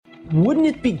Wouldn't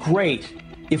it be great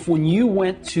if when you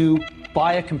went to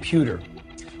buy a computer,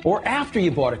 or after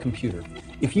you bought a computer,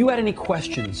 if you had any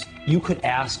questions, you could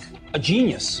ask a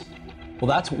genius? Well,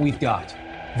 that's what we've got.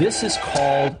 This is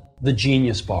called the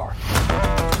Genius Bar.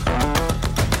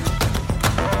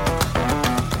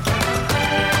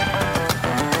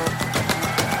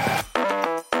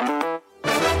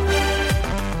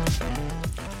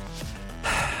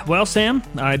 Well, Sam,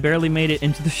 I barely made it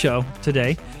into the show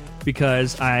today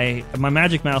because my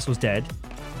Magic Mouse was dead.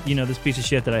 You know, this piece of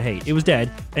shit that I hate. It was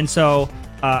dead. And so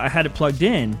I had it plugged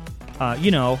in,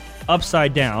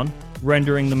 upside down,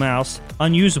 rendering the mouse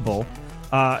unusable.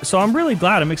 So I'm really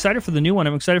glad. I'm excited for the new one.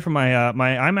 I'm excited for my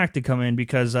my iMac to come in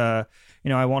because, I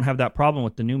won't have that problem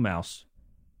with the new mouse.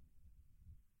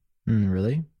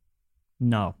 Really?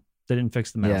 No, they didn't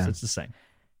fix the mouse. Yeah. It's the same.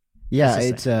 Yeah,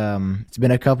 it's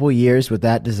been a couple years with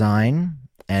that design,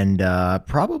 and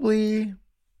probably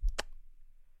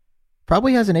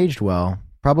hasn't aged well.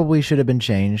 Probably should have been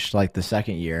changed like the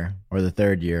second year or the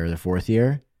third year or the fourth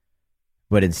year,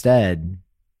 but instead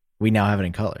we now have it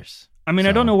in colors. I mean,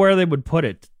 I don't know where they would put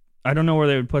it. I don't know where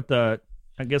they would put I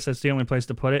guess that's the only place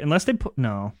to put it, unless they put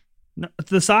no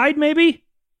the side maybe. Anything.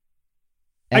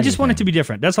 I just want it to be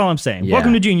different. That's all I'm saying. Yeah.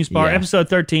 Welcome to Genius Bar, Yeah. episode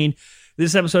 13.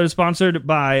 This episode is sponsored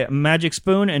by Magic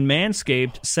Spoon and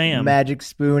Manscaped. Sam. Magic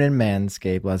Spoon and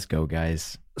Manscaped. Let's go,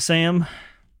 guys. Sam,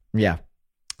 Yeah.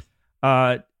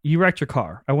 you wrecked your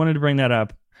car. I wanted to bring that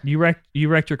up. You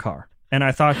wrecked your car, and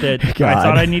I thought that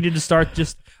God. I needed to start.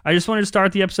 I just wanted to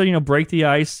start the episode. Break the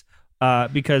ice,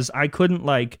 because I couldn't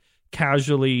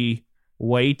casually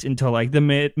wait until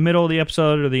the middle of the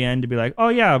episode or the end to be like, oh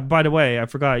yeah, by the way, I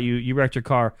forgot you wrecked your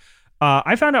car.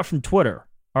 I found out from Twitter.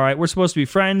 All right, we're supposed to be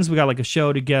friends. We got a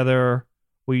show together.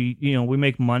 We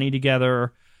make money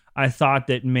together. I thought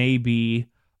that maybe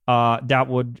that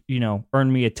would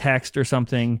earn me a text or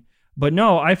something. But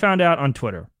no, I found out on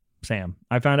Twitter, Sam.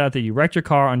 I found out that you wrecked your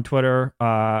car on Twitter.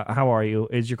 How are you?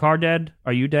 Is your car dead?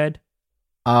 Are you dead?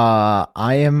 I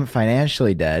am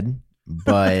financially dead,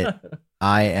 but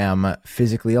I am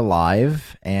physically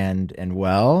alive and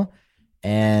well.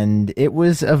 And it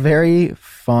was a very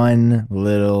fun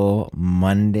little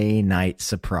Monday night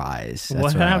surprise. That's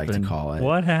what happened? I like to call it.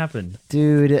 What happened?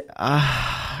 Dude,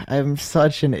 I'm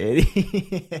such an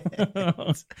idiot.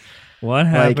 What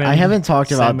happened? I haven't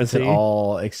talked about this at Timothy?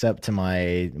 all except to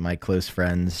my close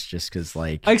friends, just because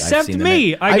Except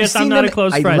me. I I've guess I'm seen not them- a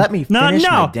close friend. Let me finish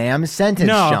my damn sentence,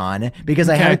 No. Sean, because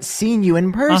I Okay. haven't seen you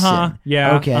in person.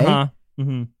 Yeah. Okay.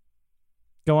 Mm-hmm.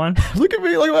 Go on. Look at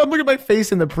me, I'm looking at my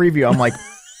face in the preview. I'm like,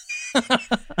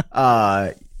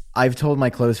 I've told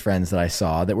my close friends that I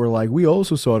saw that were like, we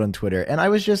also saw it on Twitter. And I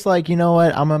was just like, you know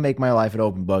what? I'm going to make my life an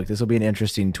open book. This will be an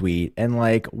interesting tweet. And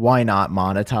why not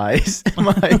monetize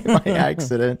my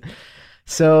accident?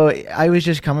 So I was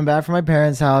just coming back from my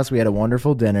parents' house. We had a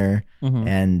wonderful dinner. Mhm.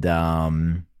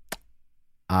 And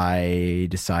I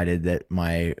decided that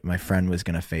my friend was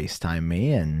going to FaceTime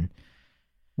me and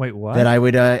Wait, what? that I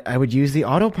would use the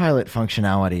autopilot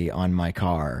functionality on my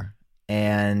car.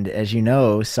 And as you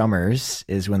know, summers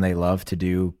is when they love to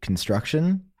do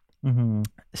construction. Mm-hmm.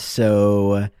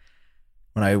 So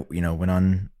when I went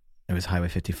on, it was Highway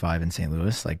 55 in St.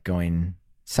 Louis, going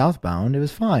southbound, it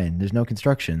was fine. There's no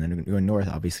construction. Then going north,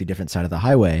 obviously different side of the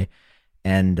highway,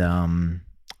 and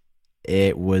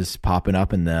it was popping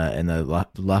up in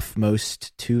the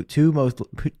leftmost two most.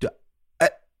 Did I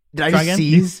Try just again?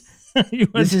 seize? You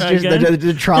wanna This is try just again?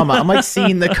 the trauma. I'm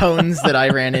seeing the cones that I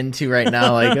ran into right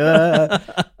now.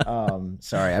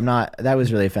 Sorry, I'm not. That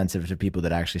was really offensive to people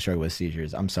that actually struggle with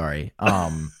seizures. I'm sorry.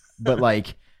 But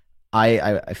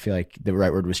I feel like the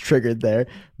right word was triggered there.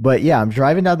 But yeah, I'm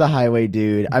driving down the highway,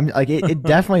 dude. I'm it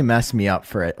definitely messed me up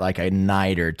for a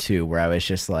night or two where I was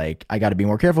just I got to be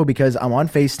more careful because I'm on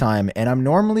FaceTime and I'm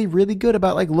normally really good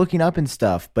about looking up and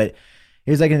stuff, but it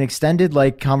was an extended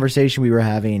conversation we were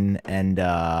having, and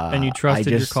And you trusted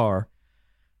your car.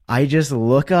 I just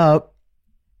look up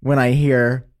when I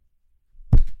hear,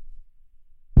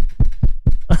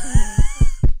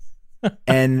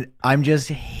 and I'm just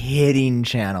hitting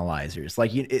channelizers.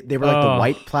 They were the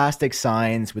white plastic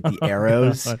signs with the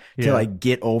arrows Yeah. to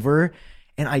get over.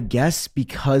 And I guess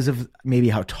because of maybe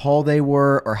how tall they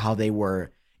were or how they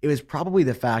were, it was probably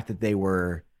the fact that they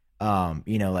were,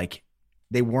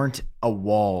 they weren't a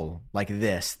wall like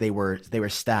this. They were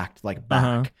stacked back.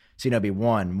 Uh-huh. So it'd be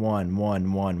 1, 1,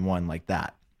 1, 1, 1 like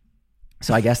that.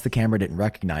 So I guess the camera didn't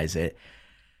recognize it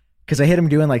because I hit him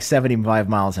doing 75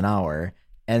 miles an hour.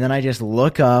 And then I just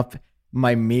look up.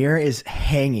 My mirror is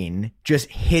hanging, just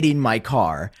hitting my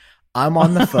car. I'm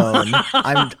on the phone.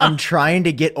 I'm trying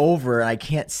to get over and I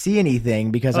can't see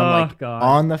anything because I'm God.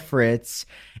 on the fritz.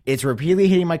 It's repeatedly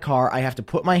hitting my car. I have to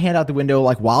put my hand out the window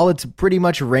like while it's pretty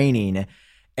much raining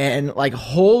and like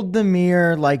hold the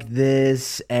mirror like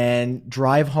this and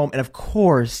drive home. And of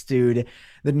course, dude,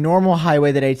 the normal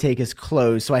highway that I take is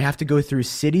closed. So I have to go through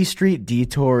city street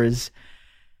detours.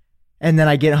 And then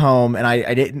I get home and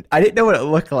I didn't know what it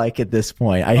looked like at this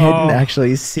point. I hadn't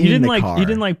actually seen the car. You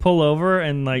didn't like pull over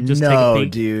and like just take a No, peek?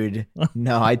 dude.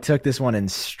 No, I took this one in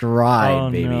stride,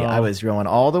 Oh, baby. no. I was going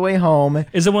all the way home.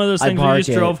 Is it one of those I things where you park just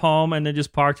it. drove home and then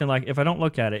just parked and like, if I don't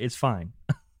look at it, it's fine?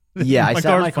 Yeah, I My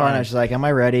sat in my car's car and I fine. was just like, am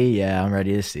I ready? Yeah, I'm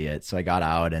ready to see it. So I got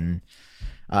out and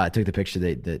took the picture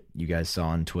that you guys saw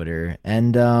on Twitter.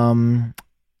 And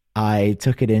I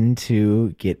took it in to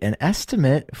get an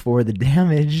estimate for the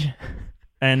damage.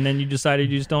 And then you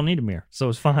decided you just don't need a mirror, so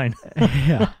it's fine.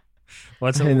 Yeah.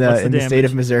 What's In the the state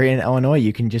of damage? Missouri and Illinois,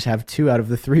 you can just have 2 out of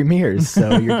the 3 mirrors,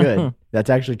 so you're good. That's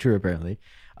actually true, apparently.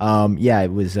 Yeah,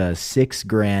 it was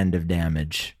 $6,000 of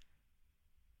damage.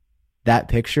 That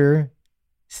picture,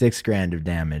 $6,000 of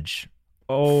damage.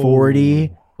 Oh,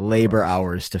 40 labor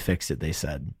hours to fix it, they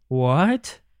said.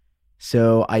 What?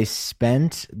 So I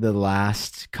spent the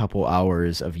last couple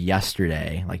hours of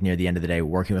yesterday, like near the end of the day,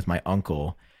 working with my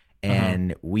uncle,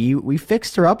 and we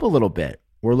fixed her up a little bit.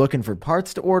 We're looking for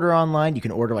parts to order online. You can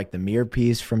order like the mirror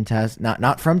piece from Tesla,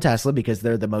 not from Tesla because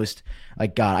they're the most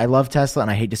like God. I love Tesla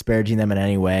and I hate disparaging them in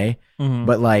any way,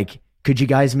 but like, could you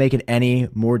guys make it any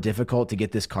more difficult to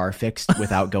get this car fixed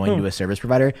without going to a service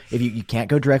provider? If you can't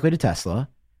go directly to Tesla,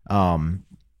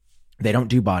 they don't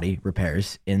do body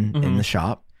repairs in the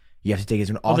shop. You have to take it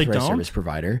to an they authorized don't? service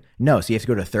provider. No, so you have to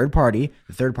go to a third party.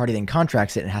 The third party then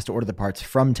contracts it and has to order the parts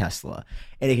from Tesla.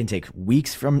 And it can take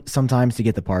weeks from sometimes to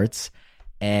get the parts.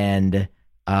 And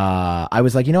I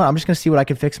was like, you know what? I'm just going to see what I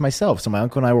can fix myself. So my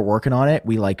uncle and I were working on it.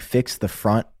 We like fixed the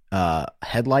front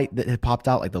headlight that had popped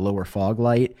out, like the lower fog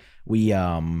light. We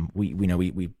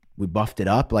buffed it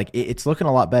up. Like it's looking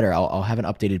a lot better. I'll have an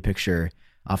updated picture.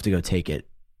 I'll have to go take it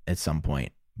at some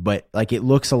point. But like it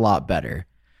looks a lot better.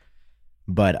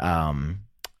 But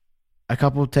a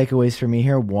couple of takeaways for me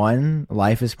here. 1,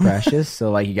 life is precious, so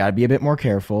like you got to be a bit more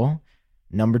careful.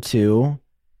 Number 2,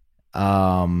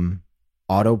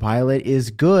 autopilot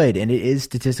is good and it is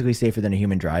statistically safer than a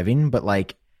human driving, but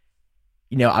like,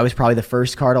 you know, I was probably the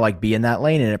first car to like be in that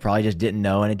lane and it probably just didn't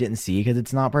know and it didn't see because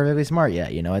it's not perfectly smart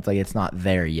yet. You know, it's like it's not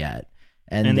there yet.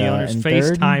 And the owner's and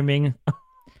third, FaceTiming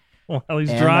while he's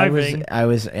and driving. I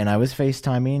was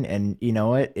FaceTiming, and you know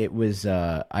what? It was.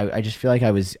 I just feel like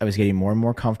I was getting more and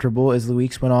more comfortable as the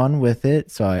weeks went on with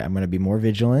it. So I'm going to be more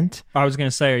vigilant. I was gonna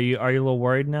say, are you a little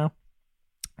worried now?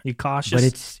 Are you cautious? But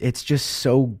it's just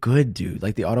so good, dude.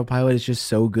 Like the autopilot is just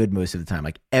so good most of the time.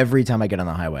 Like every time I get on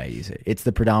the highway, I use it. It's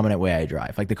the predominant way I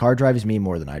drive. Like the car drives me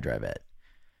more than I drive it.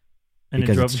 and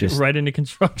because it it's drove just- right into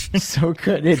construction. So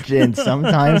good, and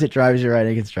sometimes it drives you right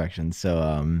into construction.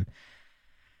 So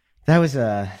that was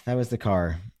the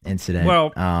car incident.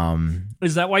 Well,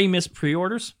 Is that why you missed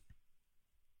pre-orders?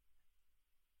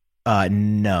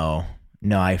 No,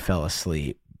 I fell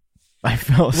asleep. I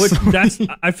fell Which asleep.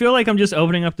 I feel like I'm just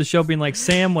opening up the show being like,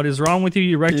 Sam, what is wrong with you?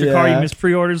 You wrecked your car, you Yeah. missed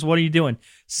pre-orders, what are you doing?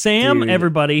 Sam, Dude.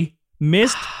 everybody,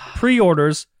 missed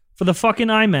pre-orders for the fucking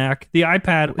iMac, the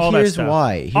iPad, all that Here's stuff.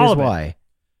 why. All Here's of it. why.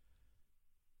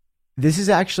 This is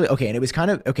actually okay, and it was kind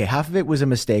of okay. Half of it was a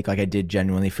mistake, like I did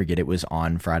genuinely forget it was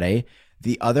on Friday.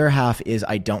 The other half is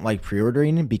I don't like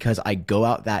pre-ordering because I go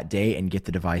out that day and get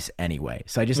the device anyway.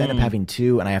 So I just end up having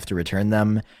 2 and I have to return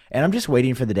them. And I'm just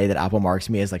waiting for the day that Apple marks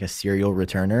me as like a serial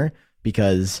returner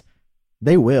because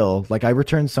they will. Like I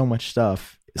return so much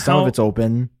stuff. Some How- of it's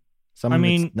open, some I of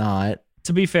mean, it's not.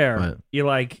 To be fair, But-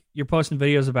 you're posting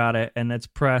videos about it and it's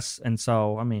press, and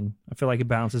so I mean, I feel like it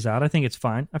balances out. I think it's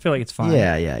fine. I feel like it's fine.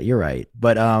 Yeah, you're right.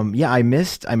 But yeah, I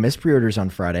missed pre-orders on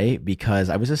Friday because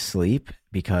I was asleep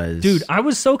because Dude, I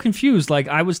was so confused. Like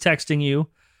I was texting you,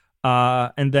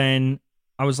 and then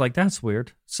I was like, "That's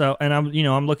weird." So, and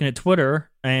I'm looking at Twitter,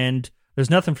 and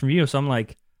there's nothing from you. So I'm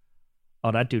like,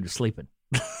 "Oh, that dude is sleeping."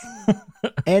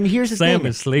 And here's the Sam thing.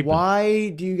 is sleeping. Why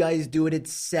do you guys do it at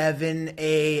 7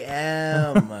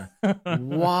 a.m.?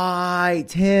 Why,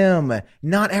 Tim?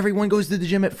 Not everyone goes to the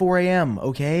gym at 4 a.m.,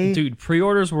 okay? Dude,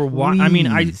 pre-orders were I mean,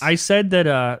 Please. I said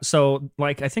that so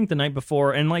like I think the night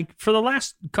before and like for the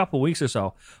last couple weeks or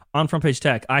so on Front Page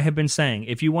Tech, I have been saying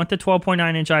if you want the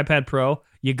 12.9 inch iPad Pro,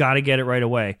 you got to get it right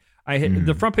away. I hit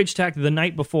the Front Page Tech the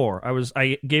night before.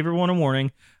 I gave everyone a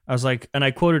warning. I was like, and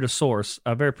I quoted a source,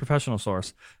 a very professional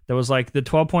source, that was like the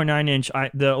 12.9 inch,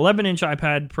 the 11 inch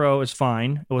iPad Pro is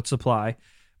fine with supply,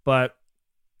 but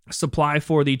supply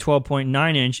for the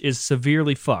 12.9 inch is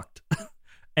severely fucked.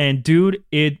 And dude,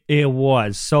 it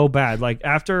was so bad. Like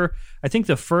after I think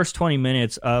the first 20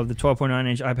 minutes of the 12.9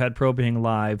 inch iPad Pro being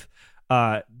live,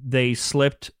 they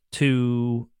slipped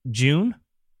to June,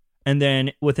 and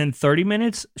then within 30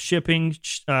 minutes, shipping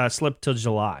slipped to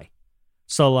July.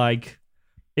 So like,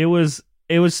 it was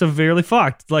severely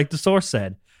fucked, like the source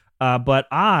said. But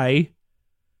I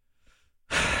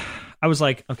was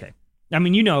like, okay. I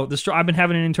mean, you know, I've been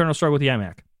having an internal struggle with the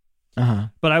iMac.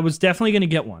 But I was definitely going to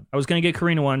get one. I was going to get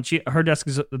Karina one. Her desk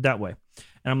is that way.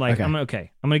 And I'm like, I'm going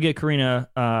to get Karina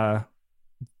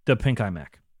the pink iMac.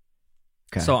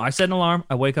 Okay. So I set an alarm.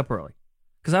 I wake up early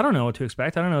because I don't know what to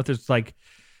expect. I don't know if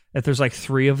there's like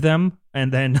 3 of them,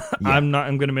 and then I'm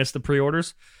going to miss the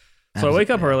pre-orders. So I wake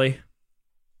up early.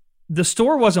 The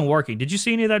store wasn't working. Did you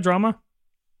see any of that drama?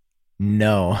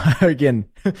 No. Again.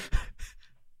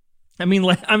 I mean,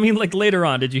 like later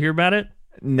on, did you hear about it?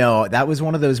 No, that was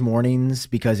one of those mornings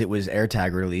because it was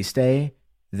AirTag release day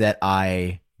that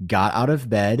I got out of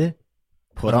bed,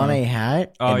 put on a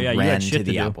hat, and ran to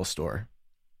the Apple store.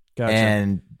 Gotcha.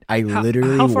 And I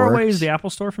literally how far away is the Apple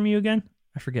store from you again?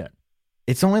 I forget.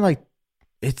 It's only like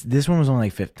this one was only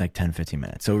like 10, 15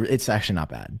 minutes, so it's actually not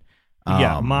bad.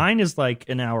 Yeah, mine is like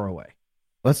an hour away.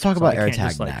 Let's talk about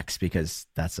AirTag next because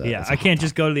that's I can't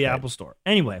just go to the Apple store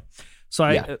anyway.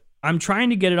 So I'm trying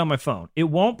to get it on my phone. It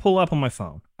won't pull up on my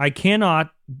phone. I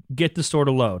cannot get the store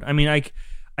to load. I mean,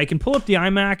 I can pull up the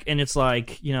iMac and it's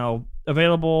like, you know,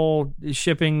 available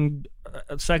shipping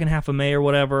second half of May or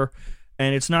whatever.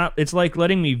 And it's like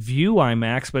letting me view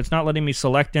iMacs, but it's not letting me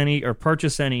select any or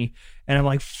purchase any. And I'm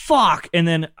like, fuck. And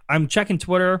then I'm checking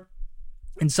Twitter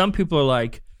and some people are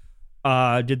like,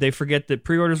 did they forget that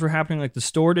pre-orders were happening? Like the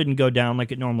store didn't go down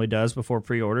like it normally does before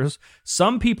pre-orders.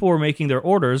 Some people were making their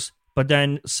orders, but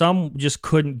then some just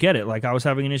couldn't get it. Like I was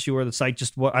having an issue where the site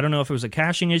just, I don't know if it was a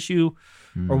caching issue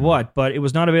or what, but it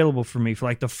was not available for me for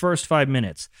like the first 5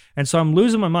 minutes. And so I'm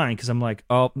losing my mind because I'm like,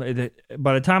 oh,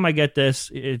 by the time I get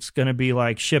this, it's going to be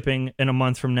like shipping in a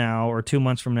month from now or 2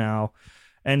 months from now.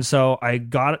 And so I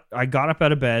got up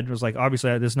out of bed, was like,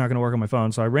 obviously this is not going to work on my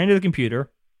phone. So I ran to the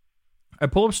computer. I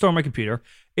pull up Store on my computer.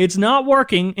 It's not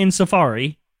working in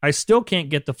Safari. I still can't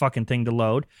get the fucking thing to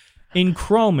load. In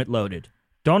Chrome, it loaded.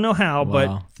 Don't know how,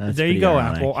 but there you go,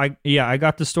 ironic. Apple. I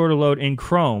got the store to load in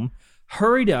Chrome.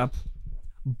 Hurried up,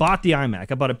 bought the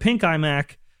iMac. I bought a pink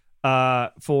iMac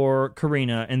for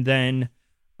Karina, and then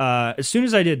as soon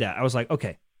as I did that, I was like,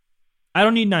 okay, I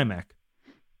don't need an iMac.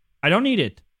 I don't need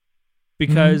it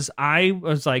because I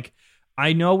was like,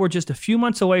 I know we're just a few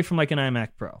months away from like an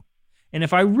iMac Pro, and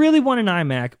if I really want an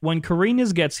iMac, when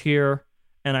Karina's gets here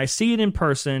and I see it in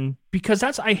person, because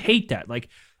I hate that like.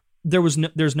 There's no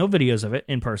videos of it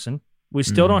in person. We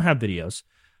still don't have videos.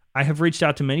 I have reached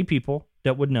out to many people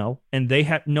that would know, and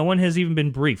no one has even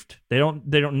been briefed. They don't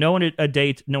know a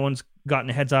date. No one's gotten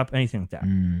a heads up, anything like that.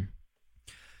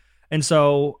 And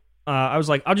so I was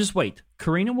like, I'll just wait.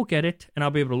 Karina will get it, and I'll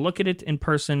be able to look at it in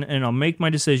person, and I'll make my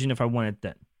decision if I want it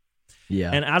then. Yeah.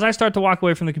 And as I start to walk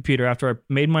away from the computer after I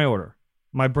made my order,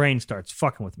 my brain starts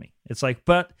fucking with me. It's like,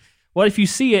 but what if you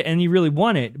see it and you really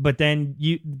want it, but then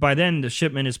by then the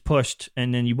shipment is pushed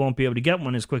and then you won't be able to get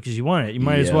one as quick as you want it. You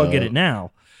might as well get it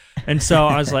now. And so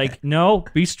I was like, no,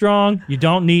 be strong. You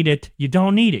don't need it. You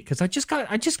don't need it. Because I just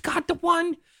got the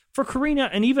one for Karina,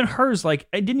 and even hers, like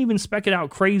I didn't even spec it out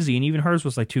crazy, and even hers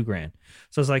was like $2,000.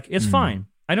 So I was like, it's fine.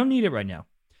 I don't need it right now.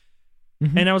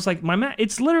 And I was like, my Mac,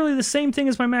 it's literally the same thing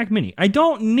as my Mac Mini. I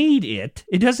don't need it.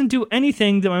 It doesn't do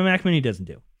anything that my Mac Mini doesn't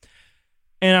do.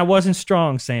 And I wasn't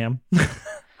strong, Sam.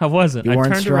 I wasn't. You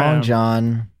weren't strong,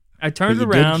 John. I turned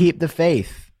around. You did keep the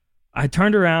faith. I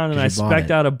turned around and I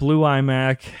spec'd out a blue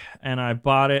iMac, and I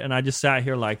bought it, and I just sat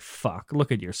here like, fuck,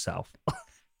 look at yourself.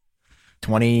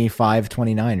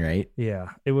 25.29, right? Yeah.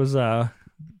 It was that's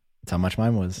how much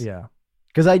mine was. Yeah.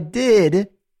 Because I did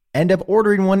end up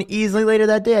ordering one easily later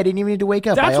that day. I didn't even need to wake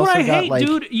up. That's what I hate,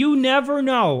 dude. You never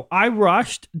know. I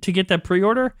rushed to get that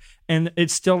pre-order, and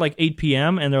it's still like 8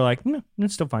 p.m., and they're like, no,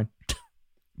 it's still fine.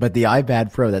 But the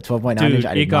iPad Pro, that 12.9 inch,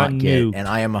 I did not get, and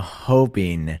I am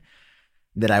hoping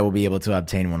that I will be able to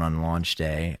obtain one on launch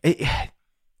day.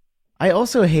 I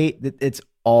also hate that it's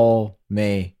all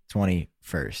May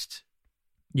 21st.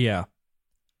 Yeah.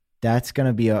 That's going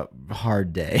to be a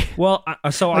hard day. Well,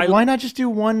 why not just do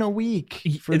one a week?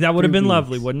 That would have been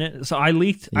lovely, wouldn't it? So I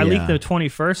leaked the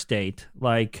 21st date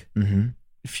like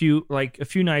a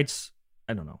few nights,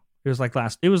 I don't know. It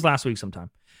was last week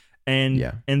sometime.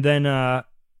 And then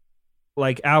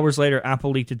like hours later,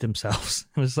 Apple leaked it themselves.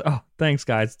 It was oh, thanks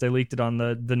guys. They leaked it on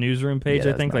the newsroom page,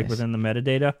 I think, nice. Like within the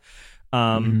metadata.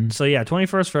 So yeah,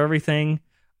 21st for everything.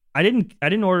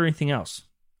 didn't order anything else.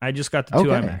 I just got the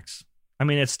two Okay. iMacs. I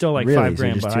mean, it's still like Really? $5 So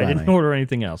grand, just but two I didn't iMacs. order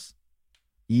anything else.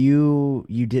 You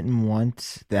didn't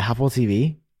want the Apple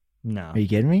TV? No, Are you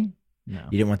kidding me? no.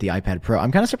 You didn't want the iPad Pro?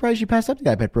 I'm kind of surprised you passed up the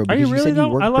iPad Pro. Are Because you really said you though?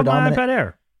 work I love my predominant- iPad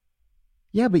Air.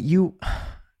 Yeah, but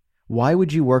why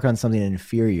would you work on something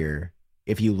inferior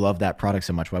if you love that product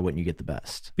so much? Why wouldn't you get the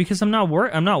best? Because I'm not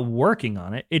working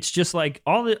on it. It's just like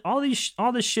all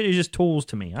this shit is just tools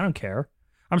to me. I don't care.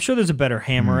 I'm sure there's a better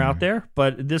hammer out there,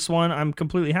 but this one I'm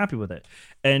completely happy with it.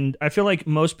 And I feel like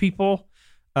most people,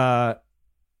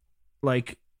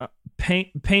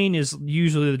 pain is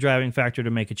usually the driving factor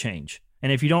to make a change.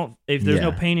 And if there's no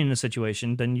Yeah. pain in the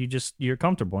situation, then you're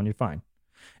comfortable and you're fine.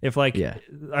 If Yeah.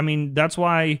 I mean, that's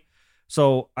why.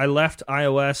 So I left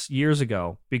iOS years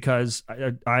ago because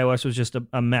iOS was just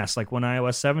a mess. Like when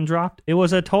iOS 7 dropped, it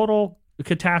was a total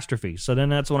catastrophe. So then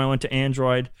that's when I went to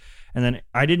Android, and then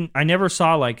I never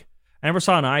saw an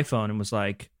iPhone and was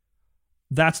like,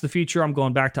 that's the future. I'm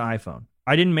going back to iPhone.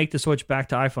 I didn't make the switch back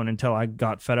to iPhone until I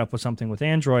got fed up with something with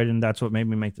Android, and that's what made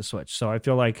me make the switch. So I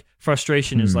feel like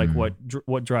frustration is like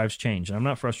what drives change. And I'm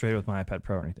not frustrated with my iPad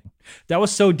Pro or anything. That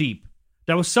was so deep.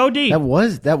 That was so deep. That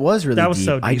was really That was deep.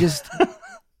 so deep. I just I'm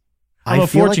I a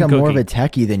feel like fortune I'm more of cookie. a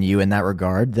techie than you in that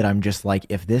regard, that I'm just like,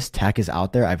 if this tech is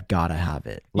out there, I've got to have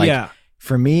it. Like, yeah.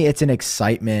 for me, it's an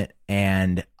excitement,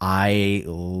 and I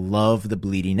love the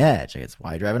bleeding edge. Like, it's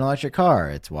why I drive an electric car.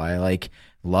 It's why I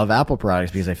love Apple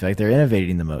products, because I feel like they're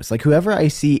innovating the most. Like, whoever I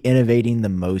see innovating the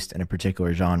most in a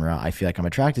particular genre, I feel like I'm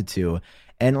attracted to.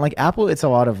 And like Apple, it's a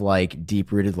lot of like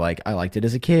deep rooted, like I liked it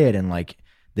as a kid, and like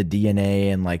the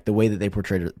DNA and like the way that they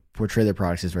portray their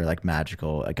products is very like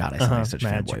magical. God, I sound like such a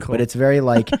fanboy, magical. but it's very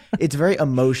like it's very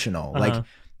emotional. Like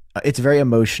it's very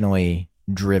emotionally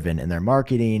driven in their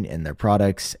marketing and their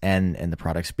products, and the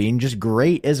products being just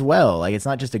great as well. Like, it's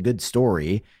not just a good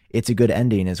story, it's a good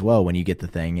ending as well when you get the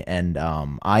thing. And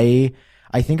I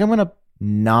think I'm gonna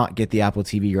not get the Apple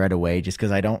TV right away, just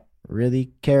because I don't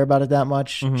really care about it that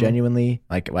much. Genuinely,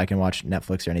 like I can watch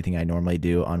Netflix or anything I normally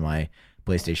do on my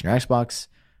PlayStation or Xbox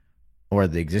or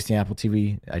the existing Apple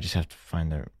TV. I just have to find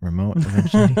the remote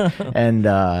eventually. And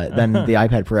then the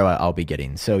iPad Pro I'll be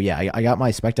getting. So yeah, I got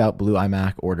my spec'd out blue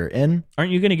iMac order in.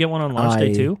 Aren't you going to get one on launch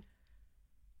day too?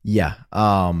 Yeah.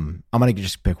 I'm going to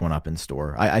just pick one up in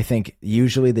store. I think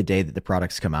usually the day that the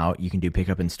products come out, you can do pick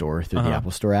up in store through the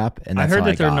Apple Store app. And I that's heard how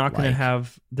that they're got, not going to like,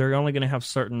 have. They're only going to have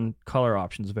certain color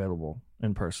options available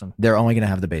in person. they're only going to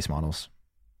have the base models,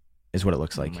 is what it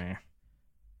looks like. Meh.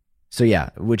 So yeah,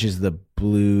 which is the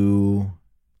blue,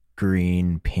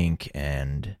 green, pink,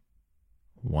 and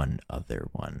one other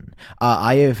one.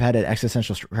 I have had an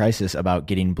existential crisis about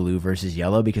getting blue versus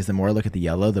yellow, because the more I look at the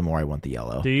yellow, the more I want the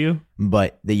yellow. Do you?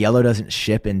 But the yellow doesn't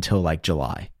ship until like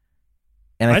July.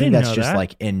 And I think didn't that's know just that.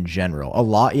 like in general. A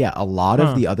lot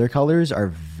of the other colors are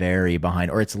very behind,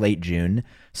 or it's late June.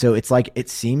 So it's like, it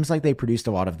seems like they produced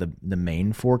a lot of the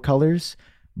main four colors,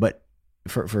 but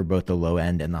for both the low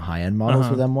end and the high end models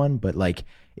with M1, but like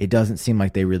it doesn't seem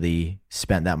like they really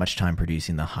spent that much time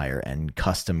producing the higher end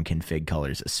custom config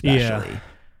colors, especially.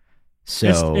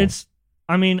 So It's.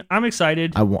 I mean, I'm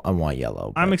excited. I want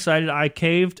yellow. I'm but- excited. I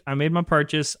caved. I made my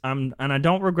purchase. And I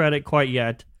don't regret it quite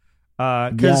yet.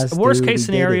 Because Yes, worst dude, case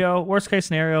we did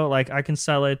scenario, like I can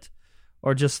sell it,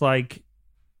 or just like,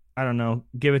 I don't know,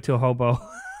 give it to a hobo.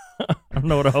 I don't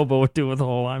know what a hobo would do with a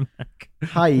whole iMac.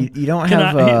 Hi, you don't Can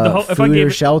have if I food gave or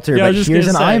it- shelter, yeah, I but was just here's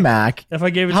an gonna say, iMac. If I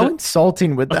gave it How to,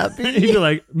 insulting would that he'd be be?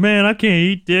 like, man, I can't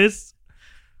eat this.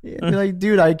 You'd be like,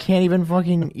 dude, I can't even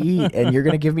fucking eat, and you're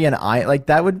gonna give me an eye? Like,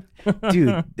 that would,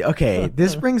 dude. Okay,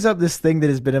 this brings up this thing that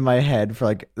has been in my head for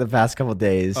like the past couple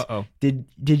days. Uh-oh. Did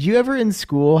you ever in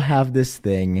school have this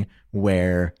thing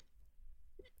where,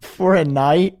 for a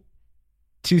night,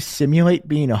 to simulate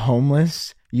being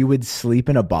homeless, you would sleep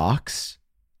in a box?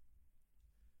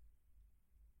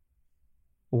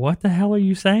 What the hell are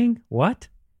you saying? What?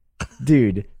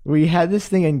 Dude, we had this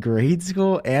thing in grade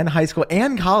school and high school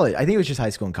and college. I think it was just high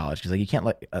school and college, because like you can't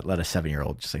let a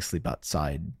 7-year-old just like sleep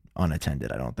outside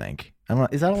unattended. I don't think. I don't know.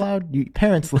 Is that allowed?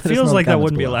 Parents, let us know Feels in like the that comments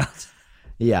wouldn't be below.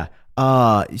 allowed.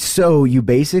 Yeah. So you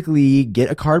basically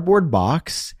get a cardboard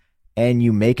box and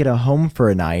you make it a home for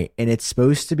a night, and it's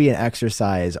supposed to be an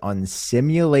exercise on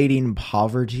simulating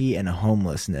poverty and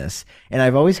homelessness. And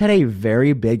I've always had a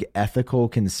very big ethical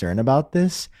concern about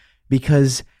this,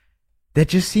 because that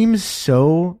just seems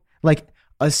so, like,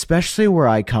 especially where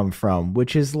I come from,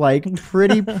 which is like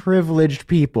pretty privileged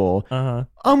people. Uh-huh.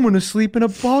 I'm going to sleep in a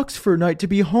box for a night to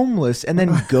be homeless and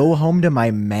then go home to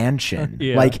my mansion.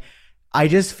 Yeah. Like, I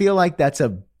just feel like that's a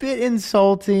bit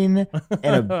insulting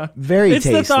and a very It's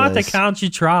tasteless. the thought that counts. You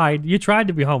tried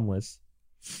to be homeless.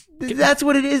 That's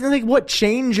what it is. And like, what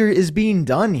change is being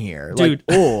done here? Dude,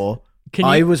 like, oh,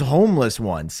 I was homeless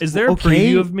once. Is there a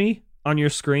preview of me on your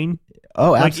screen?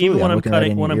 Oh, absolutely. Like even when I'm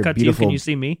cutting, when I'm cut to you, can you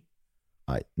see me?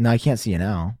 No, I can't see you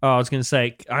now. Oh, I was gonna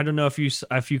say, I don't know if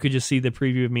you could just see the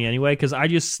preview of me anyway, because I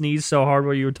just sneezed so hard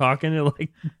while you were talking. And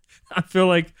like, I feel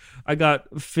like I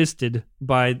got fisted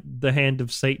by the hand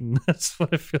of Satan. That's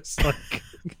what it feels like.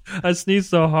 I sneezed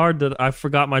so hard that I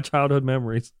forgot my childhood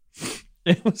memories.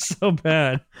 It was so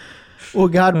bad. Well,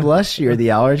 God bless you. Are the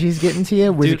allergies getting to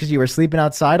you? Was it because you were sleeping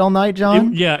outside all night,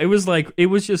 John? It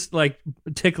was just like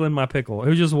tickling my pickle. It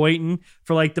was just waiting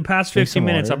for like the past 15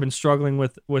 minutes. I've been struggling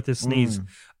with this sneeze,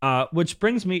 which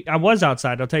brings me. I was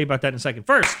outside. I'll tell you about that in a second.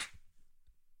 First,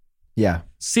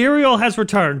 cereal has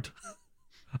returned.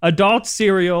 Adult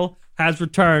cereal has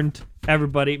returned.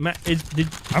 Everybody,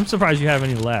 I'm surprised you have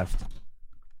any left.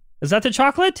 Is that the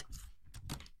chocolate?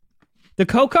 The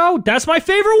cocoa? That's my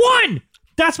favorite one.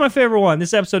 That's my favorite one.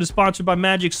 This episode is sponsored by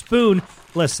Magic Spoon.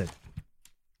 Listen,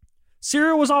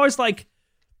 cereal was always like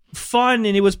fun,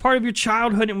 and it was part of your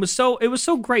childhood. And it was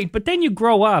so great. But then you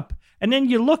grow up, and then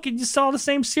you look and you saw the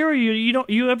same cereal.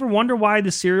 You ever wonder why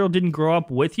the cereal didn't grow up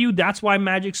with you? That's why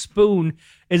Magic Spoon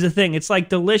is a thing. It's like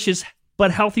delicious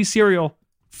but healthy cereal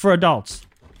for adults.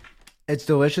 It's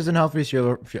delicious and healthy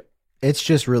cereal. It's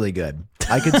just really good.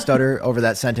 I could stutter over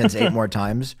that sentence 8 more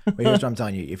times, but here's what I'm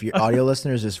telling you. If you're audio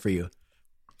listeners, this is for you.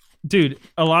 Dude,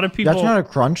 a lot of people... That's not a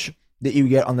crunch that you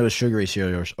get on those sugary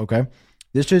cereals, okay?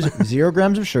 This is 0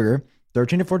 grams of sugar,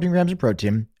 13 to 14 grams of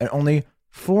protein, and only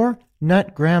 4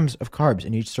 net grams of carbs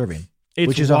in each serving,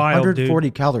 which is wild, 140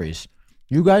 calories.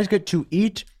 You guys get to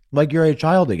eat like you're a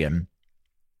child again,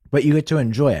 but you get to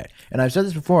enjoy it. And I've said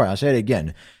this before, I'll say it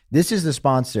again. This is the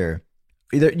sponsor.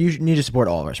 You need to support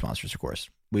all of our sponsors, of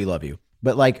course. We love you.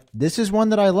 But like, this is one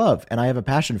that I love and I have a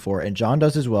passion for, and John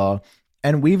does as well.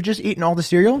 And we've just eaten all the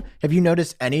cereal. Have you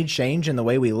noticed any change in the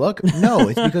way we look? No,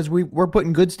 it's because we're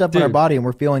putting good stuff in our body and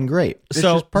we're feeling great. It's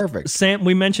just perfect. Sam,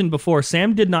 we mentioned before,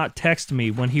 Sam did not text me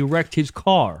when he wrecked his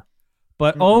car.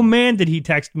 But oh man, did he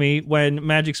text me when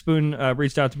Magic Spoon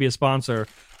reached out to be a sponsor.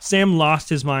 Sam lost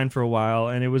his mind for a while,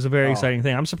 and it was a very exciting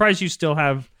thing. I'm surprised you still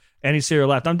have any cereal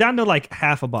left. I'm down to like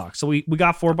half a box. So we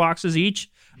got 4 boxes each.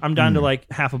 I'm down to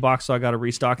like half a box, so I got to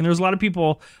restock. And there was a lot of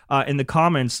people in the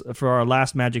comments for our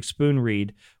last Magic Spoon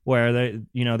read where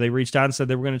they reached out and said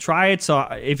they were going to try it. So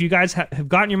if you guys have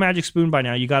gotten your Magic Spoon by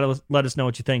now, you got to let us know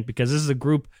what you think, because this is a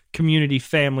group, community,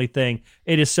 family thing.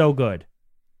 It is so good.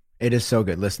 It is so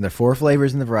good. Listen, there are 4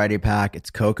 flavors in the variety pack. It's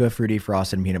cocoa, fruity,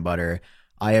 frosted, and peanut butter.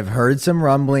 I have heard some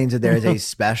rumblings that there is a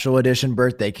special edition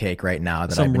birthday cake right now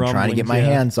that I've been trying to get my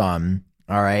hands on.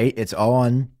 All right. It's all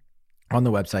on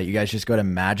the website. You guys just go to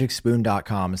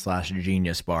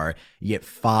magicspoon.com/geniusbar. You get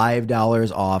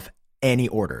 $5 off any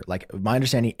order. Like, my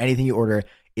understanding, anything you order,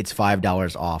 it's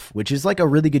 $5 off, which is like a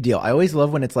really good deal. I always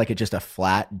love when it's like just a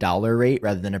flat dollar rate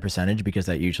rather than a percentage, because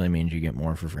that usually means you get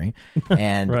more for free.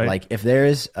 And right. Like, if there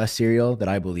is a cereal that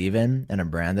I believe in and a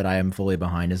brand that I am fully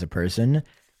behind as a person,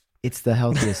 it's the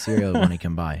healthiest cereal money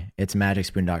can buy. It's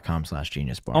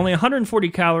magicspoon.com/geniusbar. Only 140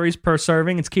 calories per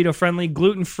serving. It's keto friendly,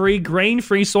 gluten free, grain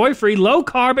free, soy free, low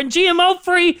carb, and GMO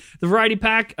free. The variety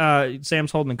pack,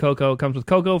 Sam's holding the cocoa. It comes with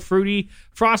cocoa, fruity,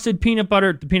 frosted, peanut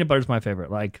butter. The peanut butter is my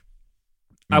favorite. Like,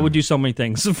 I would do so many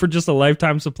things for just a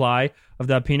lifetime supply of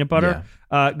that peanut butter.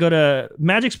 Yeah. Go to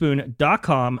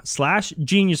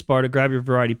magicspoon.com/geniusbar to grab your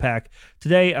variety pack.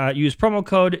 Today, use promo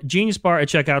code GeniusBar at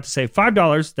checkout to save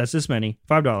 $5. That's this many,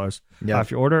 $5 off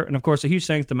your order. And of course, a huge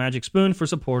thanks to Magic Spoon for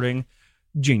supporting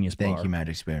Genius Bar. Thank you,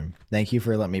 Magic Spoon. Thank you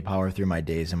for letting me power through my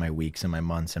days and my weeks and my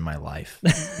months and my life.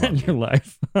 And your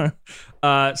life.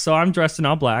 So I'm dressed in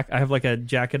all black. I have like a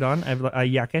jacket on. I have a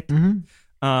jacket. Mm-hmm.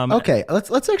 Okay,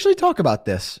 let's actually talk about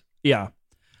this. Yeah.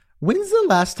 When's the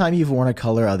last time you've worn a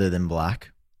color other than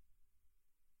black?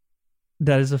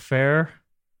 That is a fair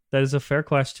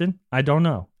question. I don't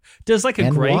know. Does like a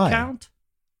gray count?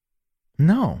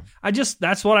 No.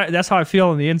 That's how I feel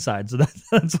on the inside. So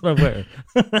that's what I wear.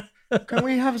 Can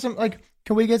we have some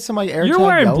can we get some AirTag You're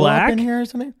wearing yellow black up in here or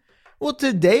something? Well,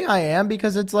 today I am,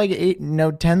 because it's like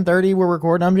 10:30. We're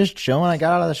recording. I'm just chilling. I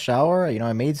got out of the shower.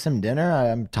 I made some dinner.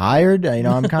 I'm tired.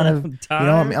 I'm kind of,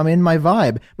 I'm in my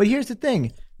vibe. But here's the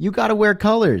thing: you got to wear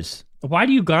colors. Why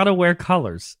do you got to wear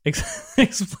colors?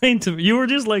 Explain to me. You were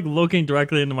just like looking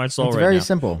directly into my soul. It's right very now.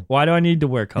 simple. Why do I need to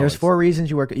wear colors? There's 4 reasons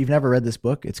you wear. You've never read this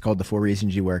book? It's called The 4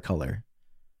 Reasons You Wear Color.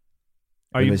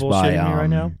 Are you bullshitting me right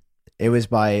now? It was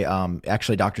by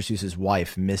actually Dr. Seuss's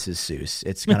wife, Mrs. Seuss.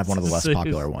 It's kind of one of the less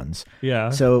popular ones. Yeah.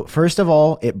 So first of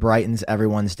all, it brightens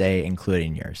everyone's day,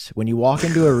 including yours. When you walk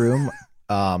into a room,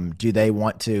 do they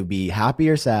want to be happy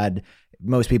or sad?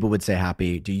 most people would say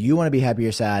happy. Do you want to be happy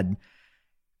or sad?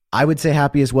 I would say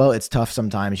happy as well. It's tough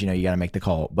sometimes, you know, you got to make the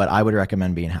call, but I would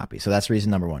recommend being happy. So that's reason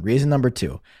number one. Reason number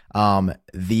two,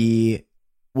 it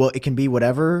can be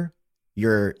whatever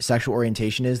your sexual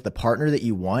orientation is. The partner that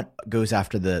you want goes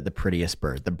after the prettiest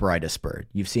bird, the brightest bird.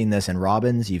 You've seen this in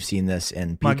robins. You've seen this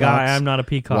in peacocks. My guy, I'm not a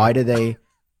peacock.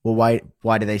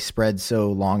 Why do they spread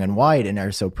so long and wide and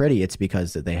are so pretty? It's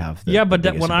because that they have the, but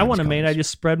the when I want a mate, I colors. just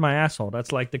spread my asshole.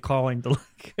 That's like the calling to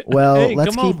like, Well, hey,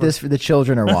 let's come keep over. this for the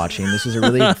children are watching. This is a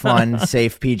really fun,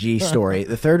 safe PG story.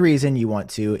 The third reason you want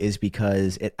to is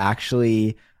because it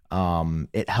actually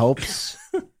it helps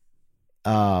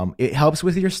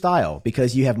with your style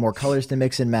because you have more colors to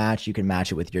mix and match. You can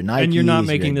match it with your Nikes. And you're not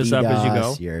making your this up as you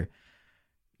go? Adidas,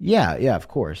 Yeah, of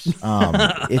course.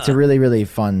 It's a really, really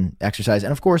fun exercise.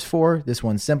 And of course, this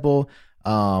one's simple.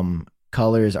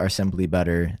 Colors are simply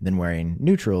better than wearing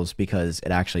neutrals because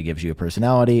it actually gives you a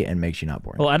personality and makes you not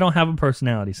boring. Well, I don't have a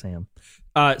personality, Sam.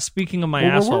 Speaking of my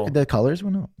asshole, the colors,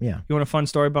 well, no, yeah. You want a fun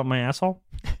story about my asshole?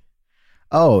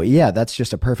 Oh yeah, that's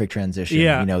just a perfect transition.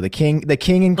 Yeah. You know, the king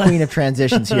and queen of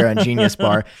transitions here on Genius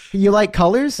Bar. You like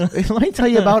colors? Let me tell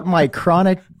you about my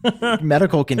chronic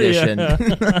medical condition.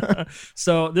 Yeah.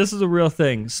 So this is a real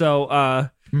thing. So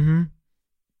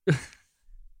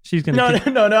she's gonna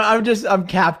No. I'm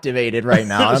captivated right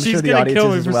now. I'm She's sure the gonna audience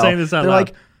kill is me as for well. saying this out They're loud.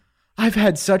 like, I've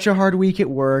had such a hard week at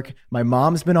work. My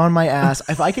mom's been on my ass.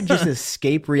 If I could just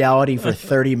escape reality for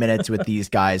 30 minutes with these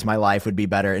guys, my life would be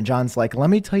better. And John's like, let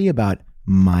me tell you about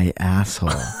my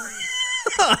asshole.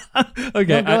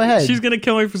 Okay, No, go ahead. She's gonna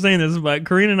kill me for saying this, but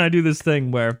Karina and I do this thing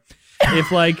where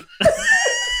if like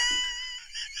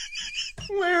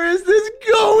Where is this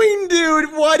going,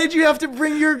 dude? Why did you have to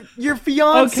bring your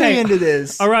fiance Okay. into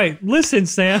this? all right, listen,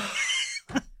 Sam.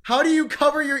 How do you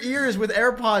cover your ears with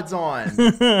AirPods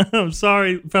on? I'm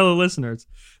sorry, fellow listeners.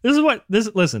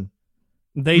 Listen.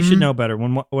 They should know better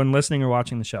when listening or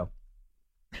watching the show.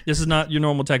 This is not your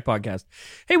normal tech podcast.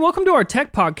 Hey, welcome to our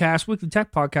tech podcast, weekly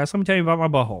tech podcast. Let me tell you about my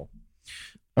butthole.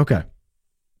 Okay.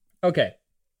 Okay.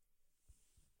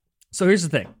 So here's the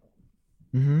thing.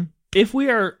 Mm-hmm. If we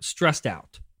are stressed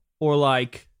out or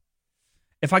like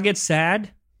if I get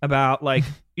sad about like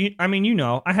I mean, you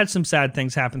know, I had some sad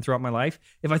things happen throughout my life.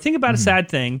 If I think about a sad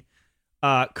thing,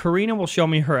 Karina will show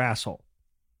me her asshole.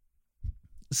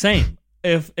 Same.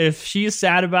 If she is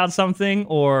sad about something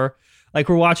or like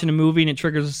we're watching a movie and it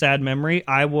triggers a sad memory,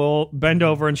 I will bend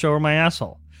over and show her my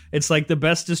asshole. It's like the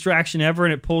best distraction ever,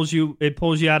 and it pulls you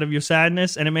out of your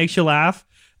sadness and it makes you laugh,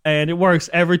 and it works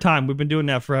every time. We've been doing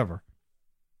that forever.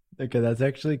 Okay, that's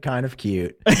actually kind of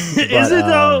cute. Is it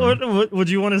though? Would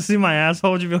you want to see my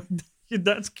asshole? Would you be like,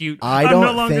 that's cute? I I'm don't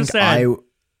no longer think sad.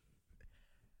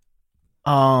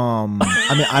 I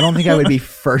mean, I don't think I would be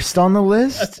first on the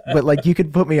list, but like you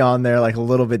could put me on there like a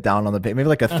little bit down on the page, maybe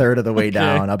like a third of the way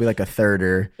down. I'll be like a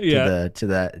thirder to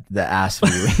the ass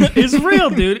view. It's real,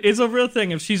 dude. It's a real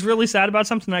thing. If she's really sad about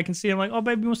something, I can see. I'm like, oh,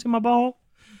 baby, you want to see my ball?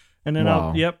 And then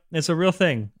Wow. it's a real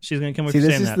thing. She's gonna come with See, you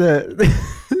this saying is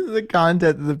that. the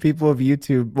content that the people of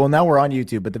YouTube. Well, now we're on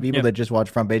YouTube, but the people Yep. that just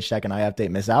watch Front Page Tech and I Update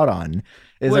miss out on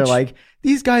is they're Which- like,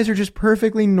 these guys are just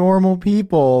perfectly normal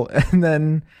people, and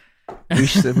then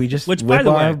we just Which, by whip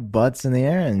the our way- butts in the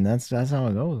air, and that's how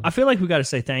it goes. I feel like we got to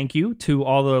say thank you to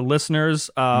all the listeners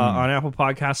on Apple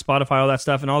Podcasts, Spotify, all that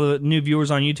stuff, and all the new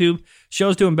viewers on YouTube.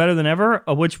 Show's doing better than ever,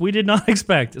 which we did not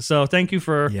expect. So thank you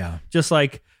for just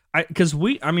like because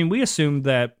we assumed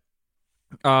that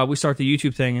we start the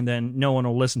YouTube thing and then no one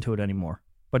will listen to it anymore.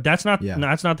 But that's not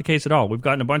the case at all. We've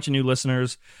gotten a bunch of new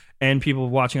listeners and people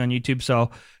watching on YouTube. So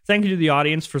thank you to the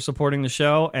audience for supporting the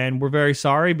show, and we're very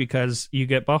sorry because you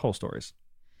get butthole stories.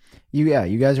 You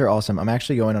guys are awesome. I'm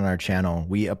actually going on our channel.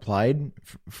 We applied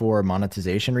for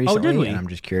monetization recently, did we? and I'm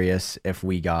just curious if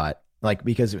we got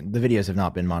because the videos have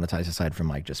not been monetized aside from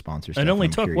like just sponsors. It only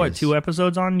took 2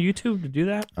 episodes on YouTube to do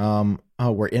that?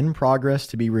 We're in progress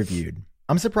to be reviewed.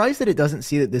 I'm surprised that it doesn't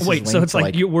see that this. Wait, is so linked it's to,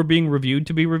 like we're being reviewed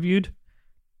to be reviewed?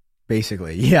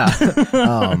 basically, yeah.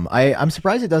 I'm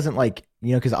surprised it doesn't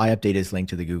because iUpdate is linked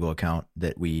to the Google account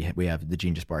that we have the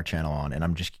Genius Bar channel on, and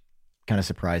I'm just kind of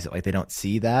surprised that they don't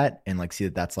see that and see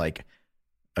that that's like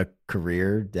a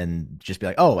career, then just be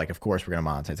like, oh, of course we're gonna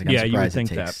monetize. Like, I'm Yeah, you would surprised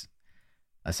think it takes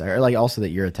or also that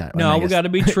you're a No, we got to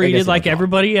be treated like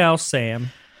everybody else, Sam.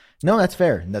 No, that's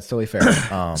fair. That's totally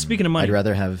fair. Speaking of money, I'd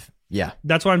rather have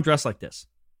that's why I'm dressed like this.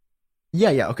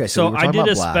 Yeah. Okay, So we were I talking did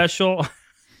a about black. special.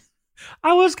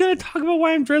 I was gonna talk about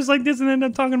why I'm dressed like this and end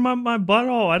up talking about my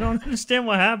butthole. I don't understand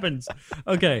what happens.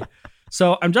 Okay,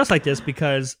 so I'm dressed like this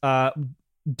because I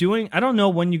don't know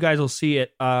when you guys will see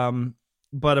it.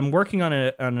 but I'm working on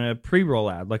a pre-roll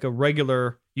ad, like a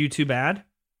regular YouTube ad.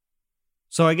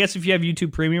 So I guess if you have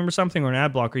YouTube Premium or something or an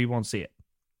ad blocker, you won't see it.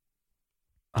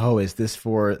 Oh, is this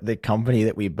for the company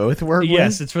that we both work with?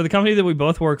 Yes, it's for the company that we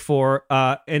both work for,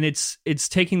 and it's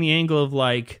taking the angle of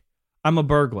like I'm a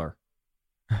burglar,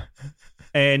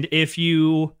 and if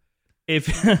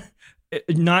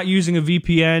not using a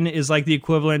VPN is like the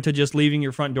equivalent to just leaving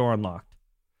your front door unlocked.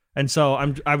 And so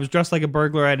I was dressed like a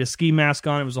burglar. I had a ski mask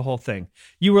on. It was a whole thing.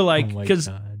 You were like, because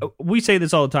we say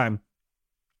this all the time.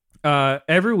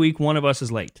 Every week, one of us is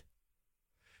late.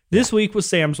 This week was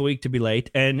Sam's week to be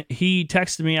late, and he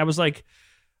texted me. I was like,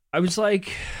 I think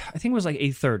it was like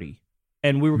 8:30,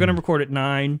 and we were going to record at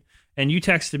 9, and you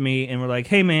texted me and were like,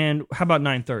 hey man, how about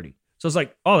 9:30? So I was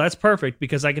like, oh, that's perfect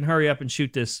because I can hurry up and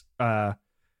shoot this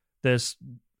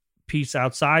piece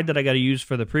outside that I got to use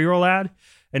for the pre-roll ad.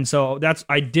 And so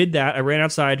I did that. I ran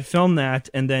outside, filmed that,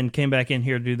 and then came back in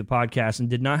here to do the podcast and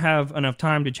did not have enough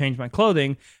time to change my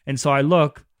clothing. And so I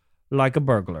look like a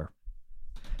burglar.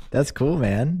 That's cool,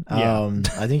 man. Yeah.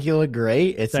 I think you look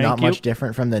great. It's Thank not you. much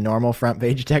different from the normal front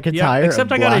page tech Yeah, attire.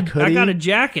 except I got a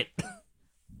jacket.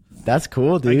 That's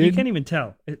cool, dude. Like, you can't even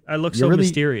tell. I look so really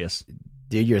mysterious.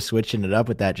 Dude, you're switching it up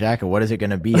with that jacket. What is it going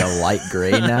to be? A light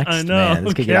gray next? I know. Man,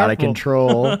 this could get out of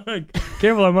control.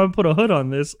 Careful, I might put a hood on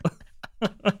this.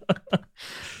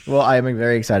 Well, I'm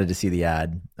very excited to see the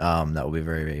ad. That will be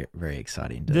very, very, very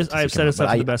exciting. I have set us up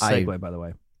for the best segue, by the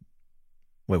way.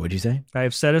 Wait, what'd you say? I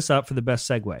have set us up for the best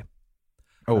segue.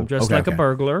 Oh, I'm dressed like a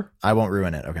burglar. I won't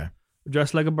ruin it. Okay.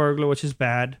 Dressed like a burglar, which is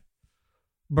bad.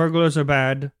 Burglars are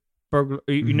bad.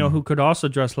 You know who could also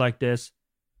dress like this?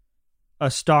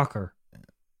 A stalker.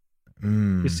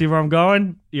 You see where I'm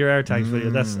going? Your AirTags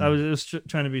video. I was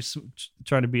trying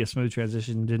to be a smooth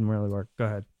transition. Didn't really work. Go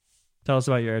ahead. Tell us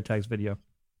about your AirTags video.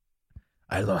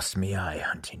 I lost me eye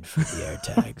hunting for the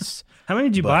AirTags. How many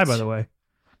did you buy, by the way?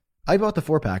 I bought the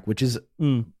 4-pack, which is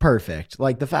perfect.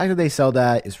 Like, the fact that they sell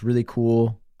that is really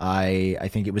cool. I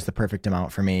think it was the perfect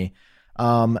amount for me.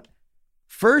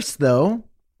 First, though,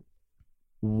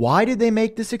 why did they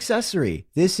make this accessory?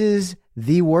 This is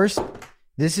the worst.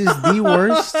 This is the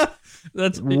worst.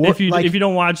 That's if you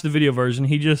don't watch the video version,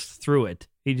 he just threw it.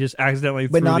 He just accidentally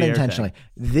threw but not the intentionally. AirTag.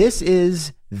 This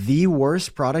is the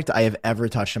worst product I have ever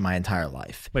touched in my entire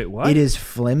life. Wait, what? It is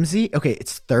flimsy. Okay,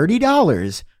 it's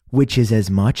 $30, which is as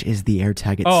much as the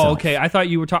AirTag itself. Oh, okay. I thought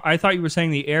you were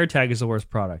saying the AirTag is the worst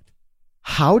product.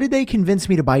 How did they convince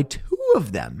me to buy 2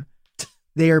 of them?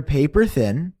 They are paper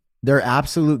thin. They're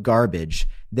absolute garbage.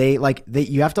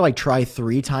 You have to like try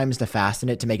 3 times to fasten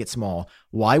it to make it small.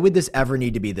 Why would this ever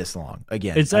need to be this long?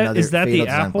 Again, is that the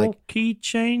Apple like,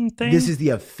 keychain thing? This is the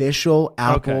official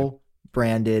Apple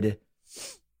branded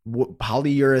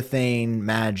polyurethane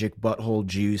magic butthole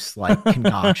juice like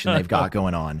concoction they've got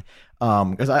going on.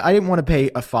 Because I didn't want to pay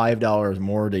a $5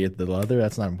 more to get the leather.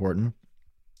 That's not important.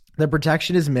 The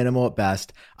protection is minimal at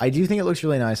best. I do think it looks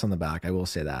really nice on the back. I will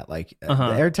say that. Like the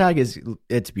AirTag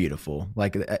it's beautiful.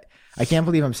 Like I can't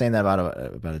believe I'm saying that about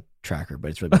a tracker,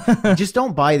 but it's really bad. Just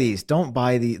don't buy these. Don't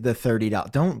buy the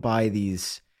 $30. Don't buy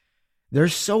these. They're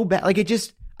so bad. Like I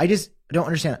just don't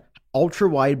understand. Ultra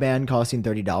wideband costing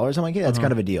 $30. I'm like, yeah, that's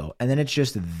kind of a deal. And then it's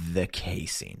just the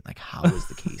casing. Like, how is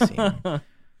the casing?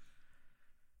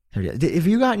 Have